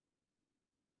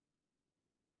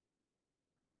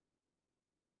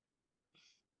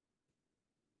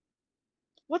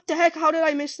 What the heck? How did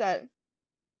I miss that?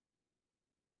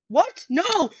 What? No!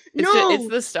 It's No!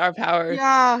 the star power.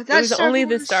 Yeah, It that was star only power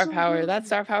the is star so power. That good.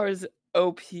 star power is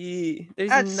OP. There's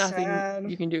That's nothing sad.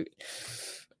 you can do.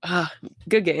 Ah,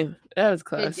 good game. That was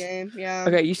Good close. game, yeah.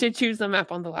 Okay, you should choose the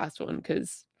map on the last one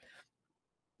because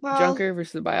Well, Junker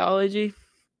versus Biology.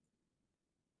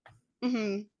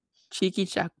 mhm. Cheeky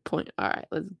checkpoint. All right,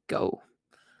 let's go.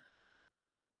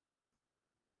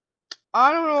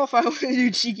 I don't know if I want to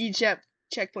do cheeky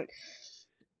checkpoint.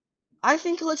 I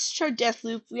think let's try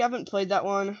Deathloop. We haven't played that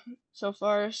one so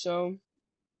far, so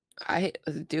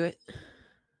Let's do it.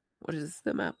 What does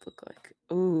the map look like?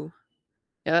 Ooh,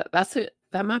 yeah, that's it.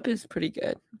 That map is pretty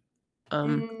good.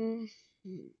 mm,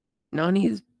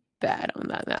 Nani's bad on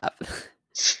that map.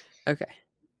 Okay.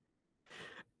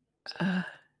 if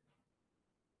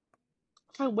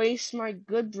I waste my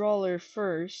good brawler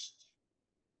first,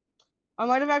 I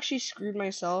might have actually screwed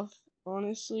myself,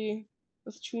 honestly,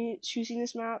 with choosing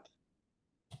this map.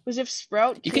 Because if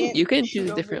Sprout can't You can choose shoot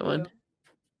a over different one.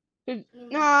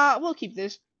 nah, we'll keep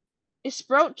this. If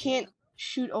Sprout can't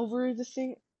shoot over the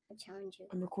thing,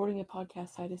 I'm recording a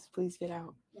podcast, Titus. Please get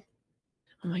out.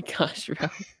 Oh my gosh, bro.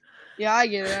 yeah, I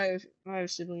get it. I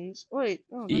have siblings. Wait,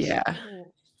 oh, that's Yeah.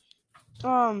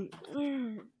 cool.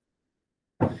 Where?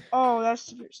 Oh, that's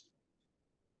the first.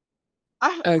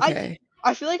 I I Okay.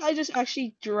 I feel like I just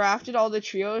actually drafted all the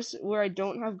trios where I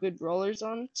don't have good brawlers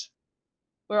on it,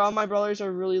 where all my brawlers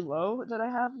are really low that I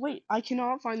have. Wait, I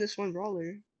cannot find this one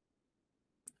brawler.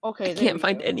 I Okay, there can't we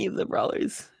find go. any of the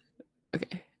brawlers.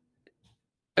 Okay.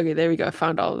 Okay, there we go. I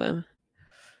found all of them.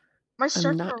 My I'm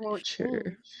start not power won't sure.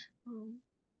 change. Oh.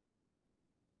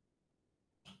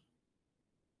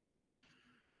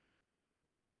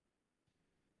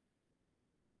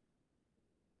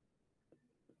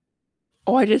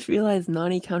 Oh, I just realized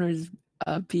Nani counters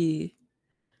B.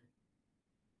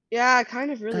 Yeah,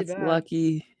 kind of really That's bad.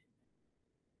 lucky.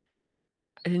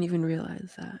 I didn't even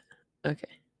realize that. Okay.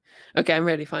 Okay, I'm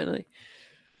ready finally.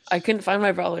 I couldn't find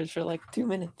my brawlers for like 2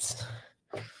 minutes.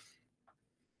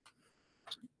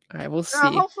 All right, we'll see.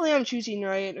 Hopefully I'm choosing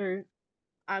right, or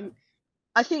I'm.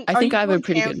 I think. I Are think you I have a doing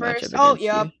pretty Pam good first? matchup Oh, against you.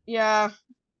 yep, yeah.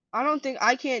 I don't think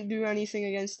I can't do anything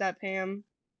against that Pam.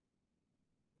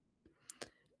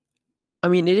 I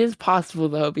mean, it is possible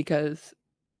though because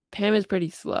Pam is pretty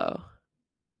slow.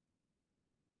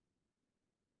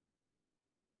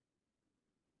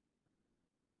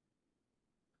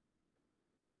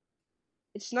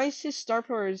 It's nice his star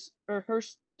power is, or her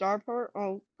star power.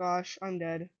 Oh gosh, I'm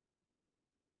dead.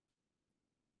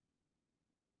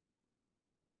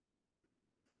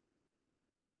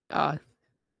 Ah,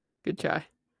 good try.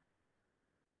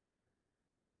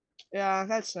 Yeah,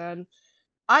 that's sad.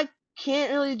 I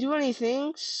can't really do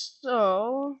anything,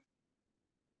 so.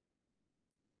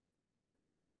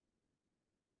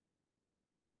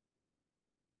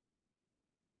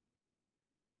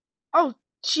 Oh,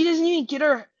 she doesn't even get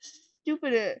her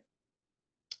stupid.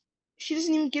 She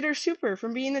doesn't even get her super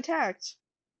from being attacked.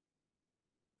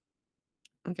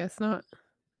 I guess not.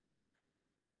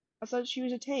 I thought she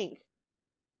was a tank.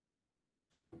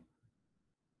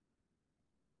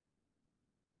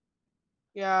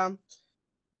 Yeah.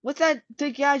 With that,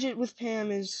 the gadget with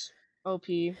Pam is OP.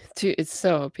 It's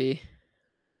so OP.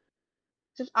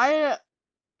 Except I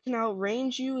can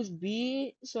outrange you with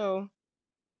B, so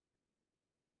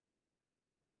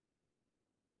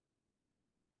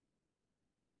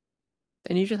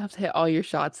And you just have to hit all your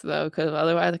shots though, because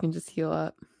otherwise I can just heal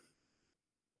up.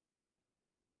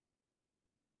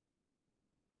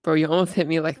 Bro, you almost hit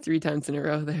me like 3 times in a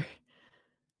row there.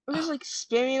 I'm just Oh, like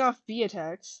spamming off B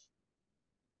attacks.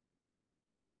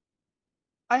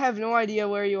 I have no idea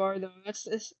where you are though.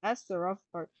 That's the rough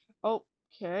part.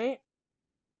 Okay.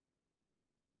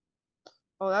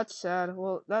 Oh, that's sad.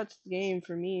 Well, that's the game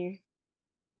for me.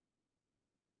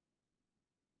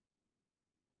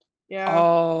 Yeah.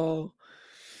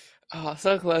 oh,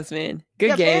 so close, man. Good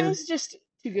Yeah, Pam game. is just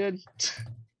too good.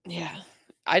 Yeah.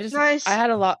 I Nice. had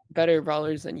a lot better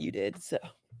brawlers than you did, so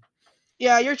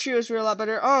Yeah, your trios were a lot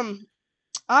better. I'm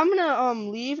gonna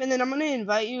leave and then I'm gonna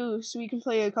invite you so we can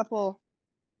play a couple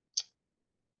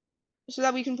so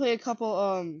that we can play a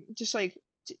couple just like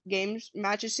games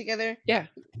matches together, yeah,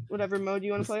 whatever mode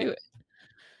you want to let's do play. it.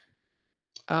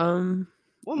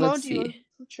 What Let's mode do you want see.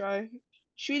 to try?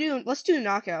 Should we do? Let's do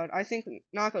knockout. I think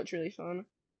knockout's really fun.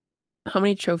 How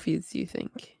many trophies do you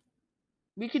think?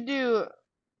 We could do.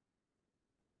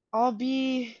 I'll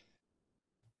be.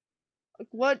 Like,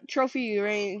 what trophy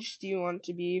range do you want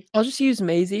to be? I'll just use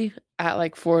Maisie at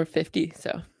like 450,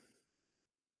 so.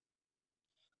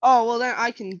 Oh well, then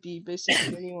I can be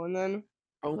basically anyone. Then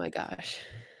Oh my gosh.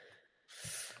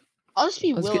 I'll just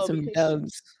be Let's get Willow some because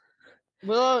dubs.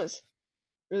 Willow is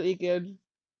really good.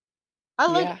 I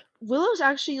like Yeah. Willow's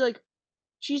actually like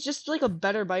she's just like a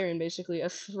better Byron basically a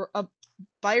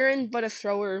Byron but a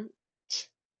thrower.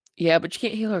 Yeah, but you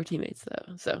can't heal our teammates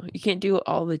though, so you can't do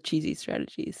all the cheesy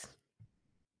strategies. Oh,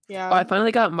 Yeah. I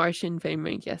finally got Martian fame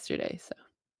rank yesterday, so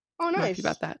Oh I'm happy nice.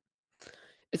 about that.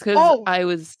 It's because Oh. I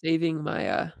was saving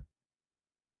my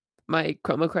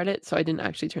chroma credit, so I didn't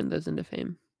actually turn those into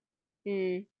fame.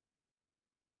 Hmm.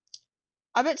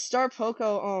 I bet Star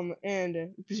Poco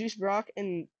and Zeus Brock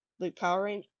and like Power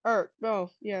Range or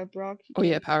no, yeah, Brock he Oh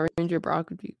yeah, can't. Power Ranger Brock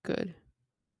would be good.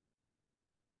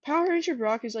 Power Ranger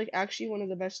Brock is like actually one of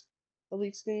the best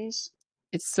elite skins.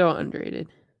 It's so underrated.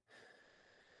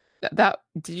 That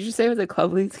did you just say it was a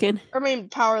Club League skin? I mean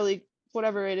Power League,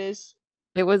 whatever it is,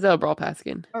 It was a Brawl Pass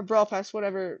skin. or Brawl Pass,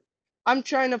 whatever. I'm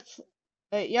trying to.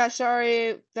 Yeah,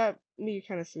 sorry that me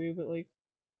kind of threw, but like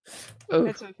Oh,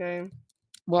 it's okay.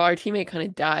 well, our teammate kind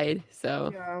of died,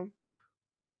 so Yeah,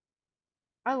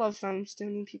 I love found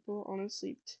standing people.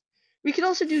 Honestly, we could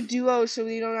also do duos, so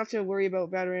we don't have to worry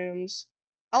about bad randoms.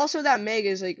 Also, that Meg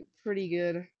is like pretty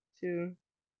good too.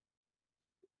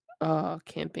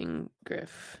 camping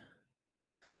Griff.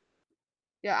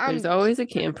 Yeah, There's I'm always a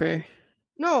kind of camper. dead.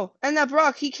 No, and that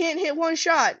Brock, he can't hit one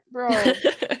shot, bro.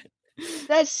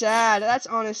 That's sad. That's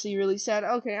honestly really sad.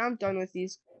 Okay, I'm done with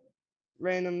these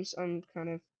randoms. I'm kind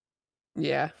of.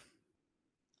 Yeah,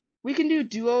 We can do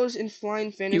duos and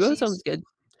flying duo sounds fantasies. good.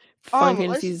 Flying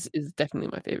Let's Fantasies is definitely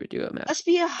my favorite duo map. let's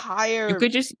be a You higher.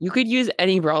 could just you could use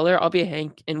any brawler. I'll be a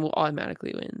Hank, and we'll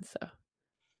automatically win. So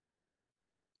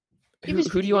Keep who his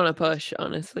who do pretty you want to weapons. push?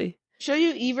 Honestly, Show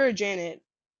you Eva or Janet.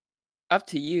 up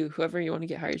to you. Whoever you want to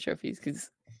get higher trophies, because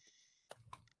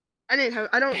I didn't have.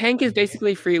 I don't. Hank is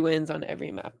basically free wins on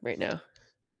every map right now.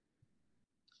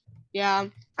 Yeah.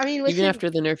 I mean, with Even him. after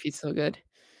the nerf, he's still good.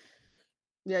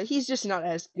 Yeah, he's just not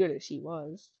as good as he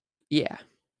was. Yeah,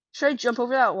 Should I jump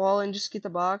over that wall and just get the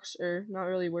box, or not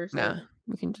really worth it? nah,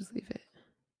 we can just leave it.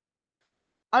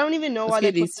 I don't even know Let's why they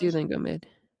get put these two, those. then go mid.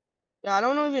 Yeah, I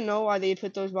don't even know why they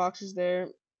put those boxes there.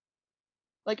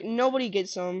 Like nobody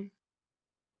gets them.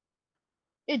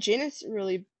 Yeah, Janet's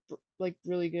really like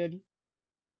really good.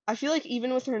 I feel like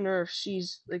even with her nerfs,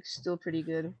 she's like still pretty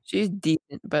good. She's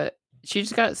decent, but she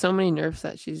just got so many nerfs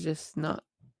that she's just not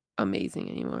amazing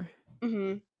anymore.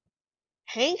 Mhm.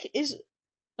 Hank is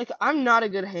like I'm not a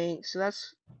good Hank, so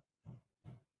that's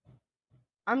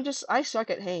I suck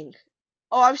at Hank.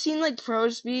 Oh, I've seen like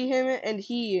pros be him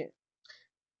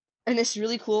and it's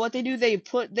really cool what they do.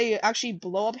 They actually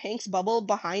blow up Hank's bubble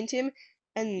behind him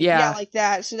and yeah, Yeah, like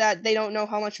that so that they don't know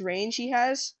how much range he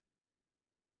has.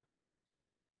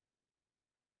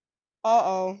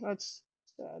 Uh-oh, that's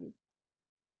sad.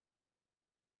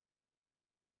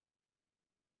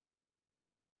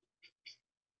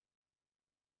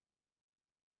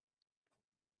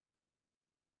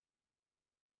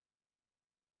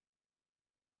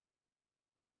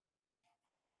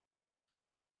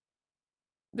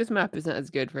 this map isn't as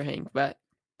good for Hank, but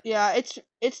Yeah, it's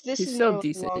this he's is still more like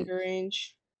decent. longer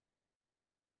range.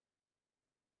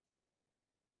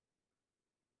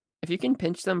 If you can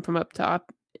pinch them from up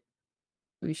top,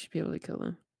 we should be able to kill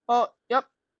them. Oh, yep.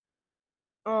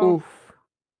 Oh, Oof.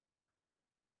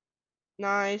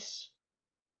 nice.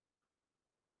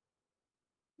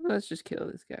 Let's just kill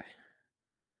this guy. Yes,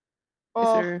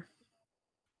 Oh, sir.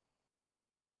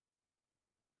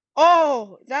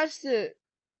 oh, that's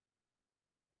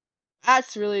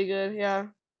really good. Yeah,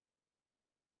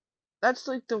 that's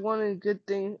like the one good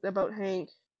thing about Hank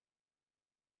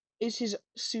is his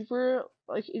super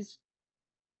like is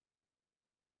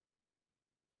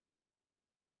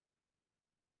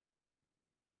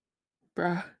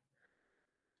Bruh.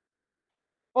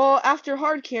 well after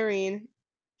hard carrying.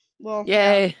 Well,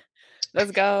 yeah, Yay.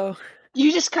 Let's go.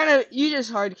 you just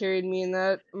hard carried me in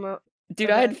that Dude,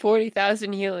 I had event.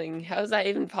 40,000 healing. How is that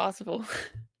even possible?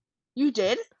 You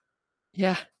did?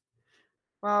 Yeah,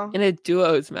 Wow. in a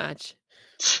duos match.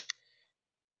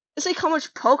 It's like how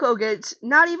much Poco gets.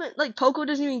 Not even like Poco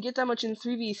doesn't even get that much in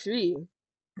 3v3.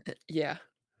 Yeah.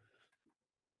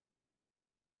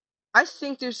 I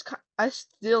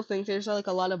still think there's like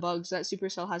a lot of bugs that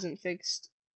Supercell hasn't fixed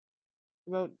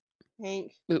about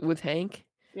Hank. With Hank?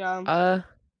 Yeah. Uh,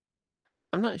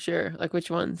 I'm not sure. Like which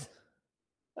ones?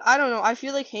 I don't know. I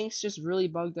feel like Hank's just really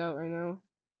bugged out right now.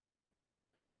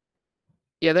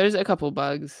 Yeah, there's a couple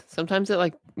bugs. Sometimes it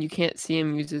like you can't see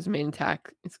him use his main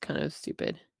attack. It's kind of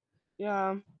stupid.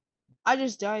 Yeah. I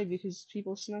just died because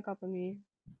people snuck up on me.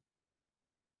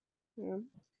 Yeah.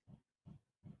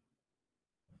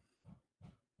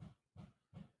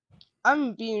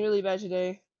 I'm being really bad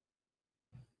today.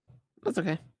 That's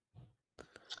okay.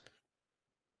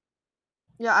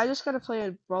 Yeah, I just gotta play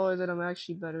a brawler that I'm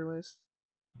actually better with.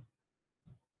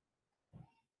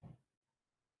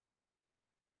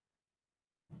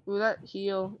 Ooh, that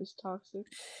heal is toxic.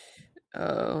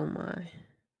 Oh my.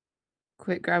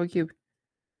 Quick, grab a cube.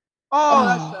 Oh,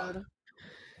 that's Oh, sad.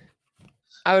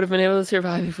 I would have been able to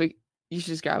survive if we. You should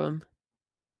just grab him.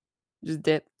 Just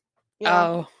dip. Yeah,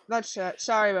 Oh, that's sad.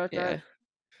 Sorry about yeah. that.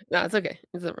 No, it's okay.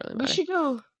 It doesn't really We matter. should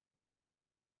go.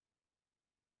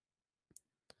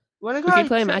 Wanna go We could out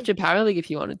play a try. match of Power League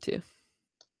if you wanted to.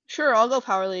 Sure, I'll go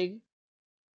Power League.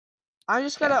 I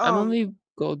just Okay, gotta I'm only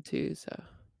gold 2, so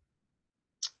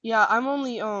yeah, I'm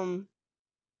only come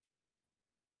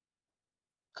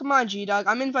on, G Dog.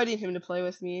 I'm inviting him to play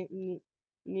with me.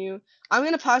 New. I'm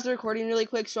gonna pause the recording really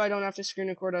quick so I don't have to screen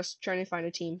record us trying to find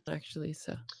a team. actually,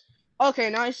 so Okay,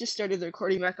 now I just started the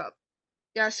recording back up.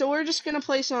 Yeah, so we're just gonna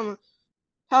play some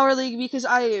Power League because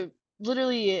I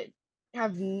literally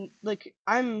have like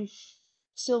I'm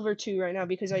silver 2 right now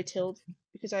because I tilt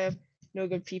because I have no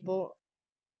good people.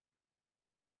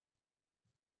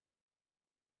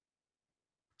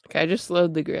 okay, I just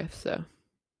slowed the Griff, so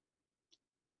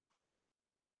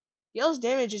Yell's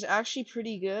damage is actually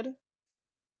pretty good.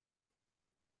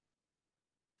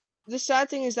 The sad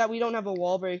thing is that we don't have a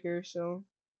wall breaker, so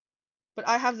but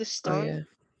I have the oh stun. yeah.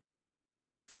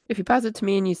 If you pass it to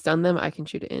me and you stun them, I can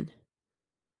shoot it in.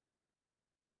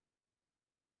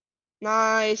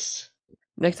 Nice.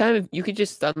 Next time, if you could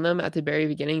just stun them at the very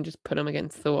beginning, just put them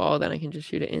against the wall, then I can just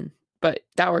shoot it in. But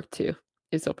that worked too.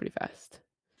 It's still pretty fast.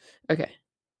 Okay,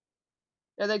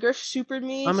 Yeah, the Griff supered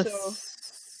me, I'm gonna so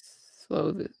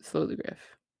slow the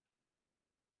Griff.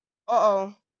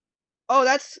 uh-oh. Oh,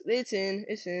 it's in.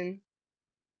 It's in.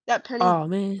 That Penny Oh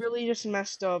man. really just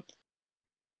messed up.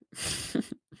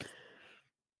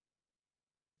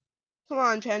 Come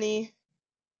on, Penny.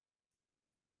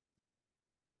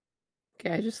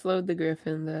 Okay, I just slowed the Griff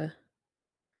in the.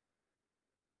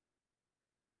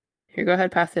 Here, go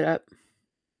ahead, pass it up.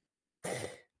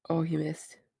 Oh, he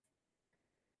missed.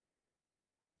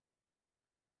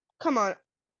 Come on.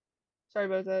 Sorry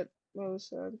about that. That was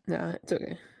sad. Nah, it's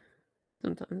okay.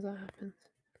 Sometimes that happens.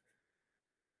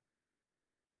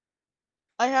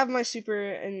 I have my super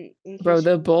in Bro, case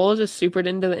the you, bull just supered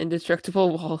into the indestructible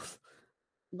walls.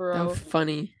 That was bro.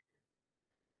 funny.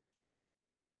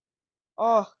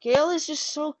 Oh, Gale is just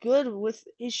so good with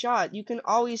his shot. You can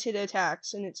always hit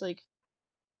attacks, and it's like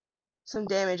some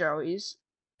damage always.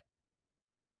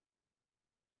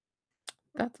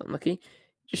 That's unlucky.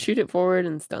 Just shoot it forward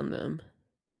and stun them.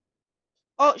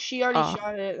 Oh, she already Ah,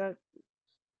 shot it.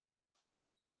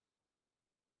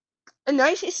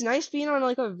 It's nice being on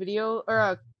like a video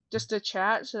or just a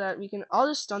chat so that we can. I'll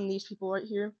just stun these people right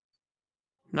here.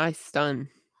 nice stun.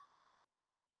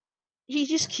 He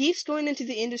just keeps going into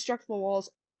the indestructible walls.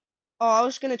 Oh, I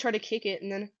was gonna try to kick it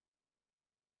and then.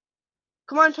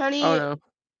 Come on, Oh Penny. no.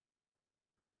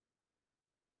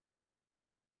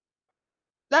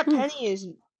 That Whew. Penny is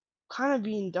kind of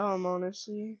being dumb,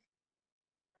 honestly.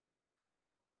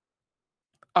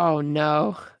 Oh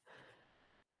no.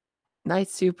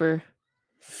 Nice super.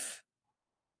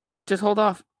 Just hold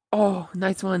off. Oh,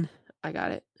 nice one. I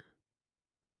got it.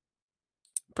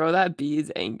 Bro, that bee is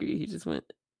angry. He just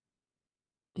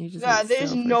Yeah, went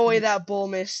there's still for a no way second. that bull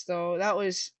missed though. That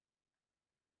was.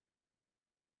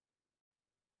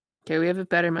 Okay, we have a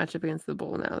better matchup against the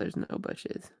bull now. There's no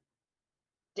bushes.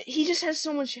 He just has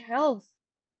so much health.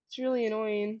 It's really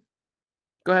annoying.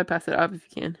 Go ahead, pass it up if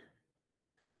you can.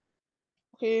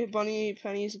 Okay, Bunny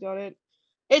Penny's got it.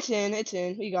 It's in. It's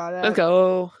in. We got Let's that.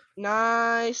 go.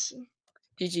 Nice.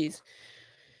 GG's.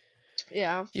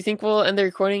 Yeah. Do you think we'll end the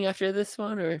recording after this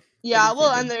one, or what are Yeah, you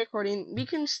we'll end thinking? the recording. We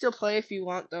can still play if you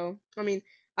want, though. I mean,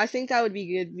 I think that would be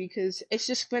good because it's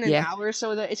just been an Yeah. hour,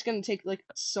 so that it's gonna take like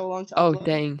so long to Oh, upload.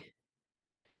 dang.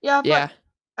 Yeah, but Yeah.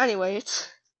 anyway,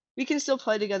 it's we can still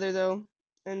play together though.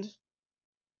 And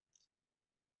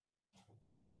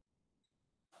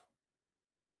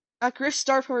that Griff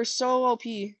star power is so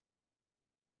OP.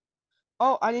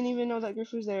 Oh, I didn't even know that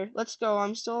Griff was there. Let's go.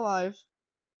 I'm still alive.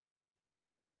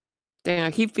 Dang,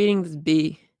 I keep feeding this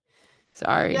bee.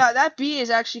 Sorry. Yeah, that B is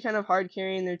actually kind of hard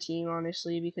carrying their team,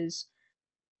 honestly, because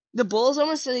the Bull is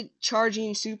almost like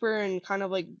charging super and kind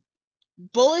of like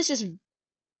Bull is just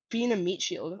being a meat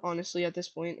shield, honestly, at this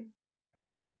point.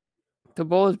 The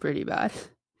bull is pretty bad.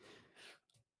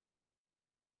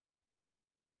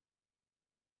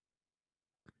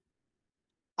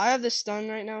 I have the stun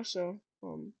right now, so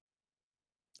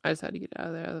I just had to get out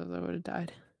of there, otherwise I would have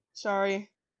died. sorry.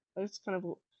 That's kind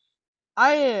of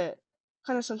I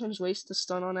kind of sometimes waste the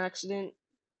stun on accident.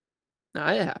 No,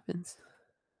 it happens.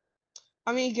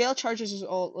 I mean, Gale charges his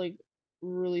ult like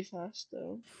really fast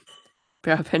though.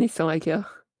 Bro, Penny still my kill.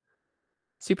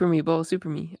 Super me, bull, super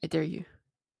me. I dare you.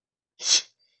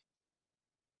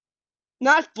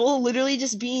 Not Bull literally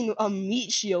just being a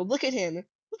meat shield. Look at him.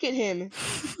 Look at him.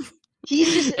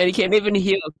 He's just And he can't even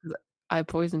heal because I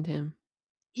poisoned him.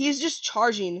 he's just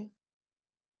charging.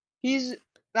 He's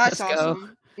that's Let's go.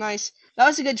 awesome. Nice. That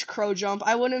was a good crow jump.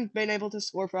 I wouldn't have been able to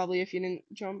score probably if you didn't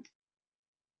jump.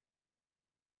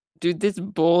 Dude, this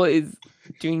bull is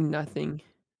doing nothing.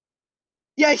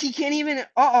 Yeah, he can't even.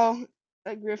 Uh-oh.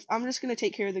 Griff. I'm just gonna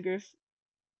take care of the Griff.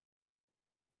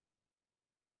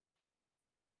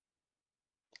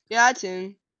 Yeah, it's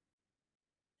in.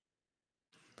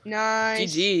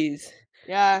 Nice. GG's.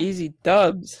 Yeah. Easy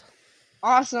dubs.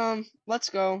 Awesome. Let's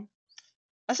go.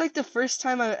 That's like the first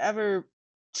time I've ever,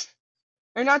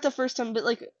 or not the first time, but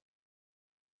like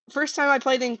first time I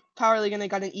played in Power League and I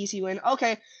got an easy win.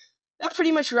 Okay, that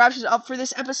pretty much wraps it up for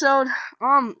this episode.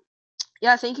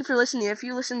 Yeah, thank you for listening. If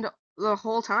you listened the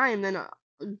whole time, then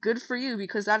good for you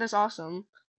because that is awesome.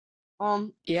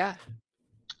 Um, Yeah.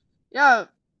 yeah,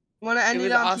 want to It end it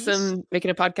was on peace? awesome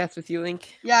making a podcast with you,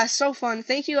 Link. Yeah, so fun.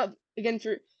 Thank you again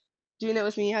for doing it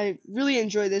with me. I really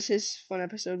enjoyed this. It's a fun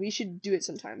episode. We should do it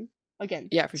sometime again.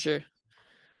 Yeah, for sure.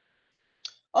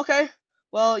 Okay.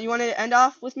 Well, you want to end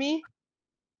off with me?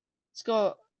 Let's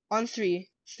go on three.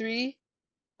 Three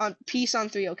on peace on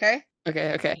three. Okay.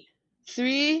 Okay, okay.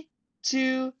 3,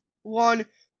 2, 1.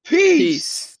 Peace.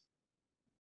 Peace.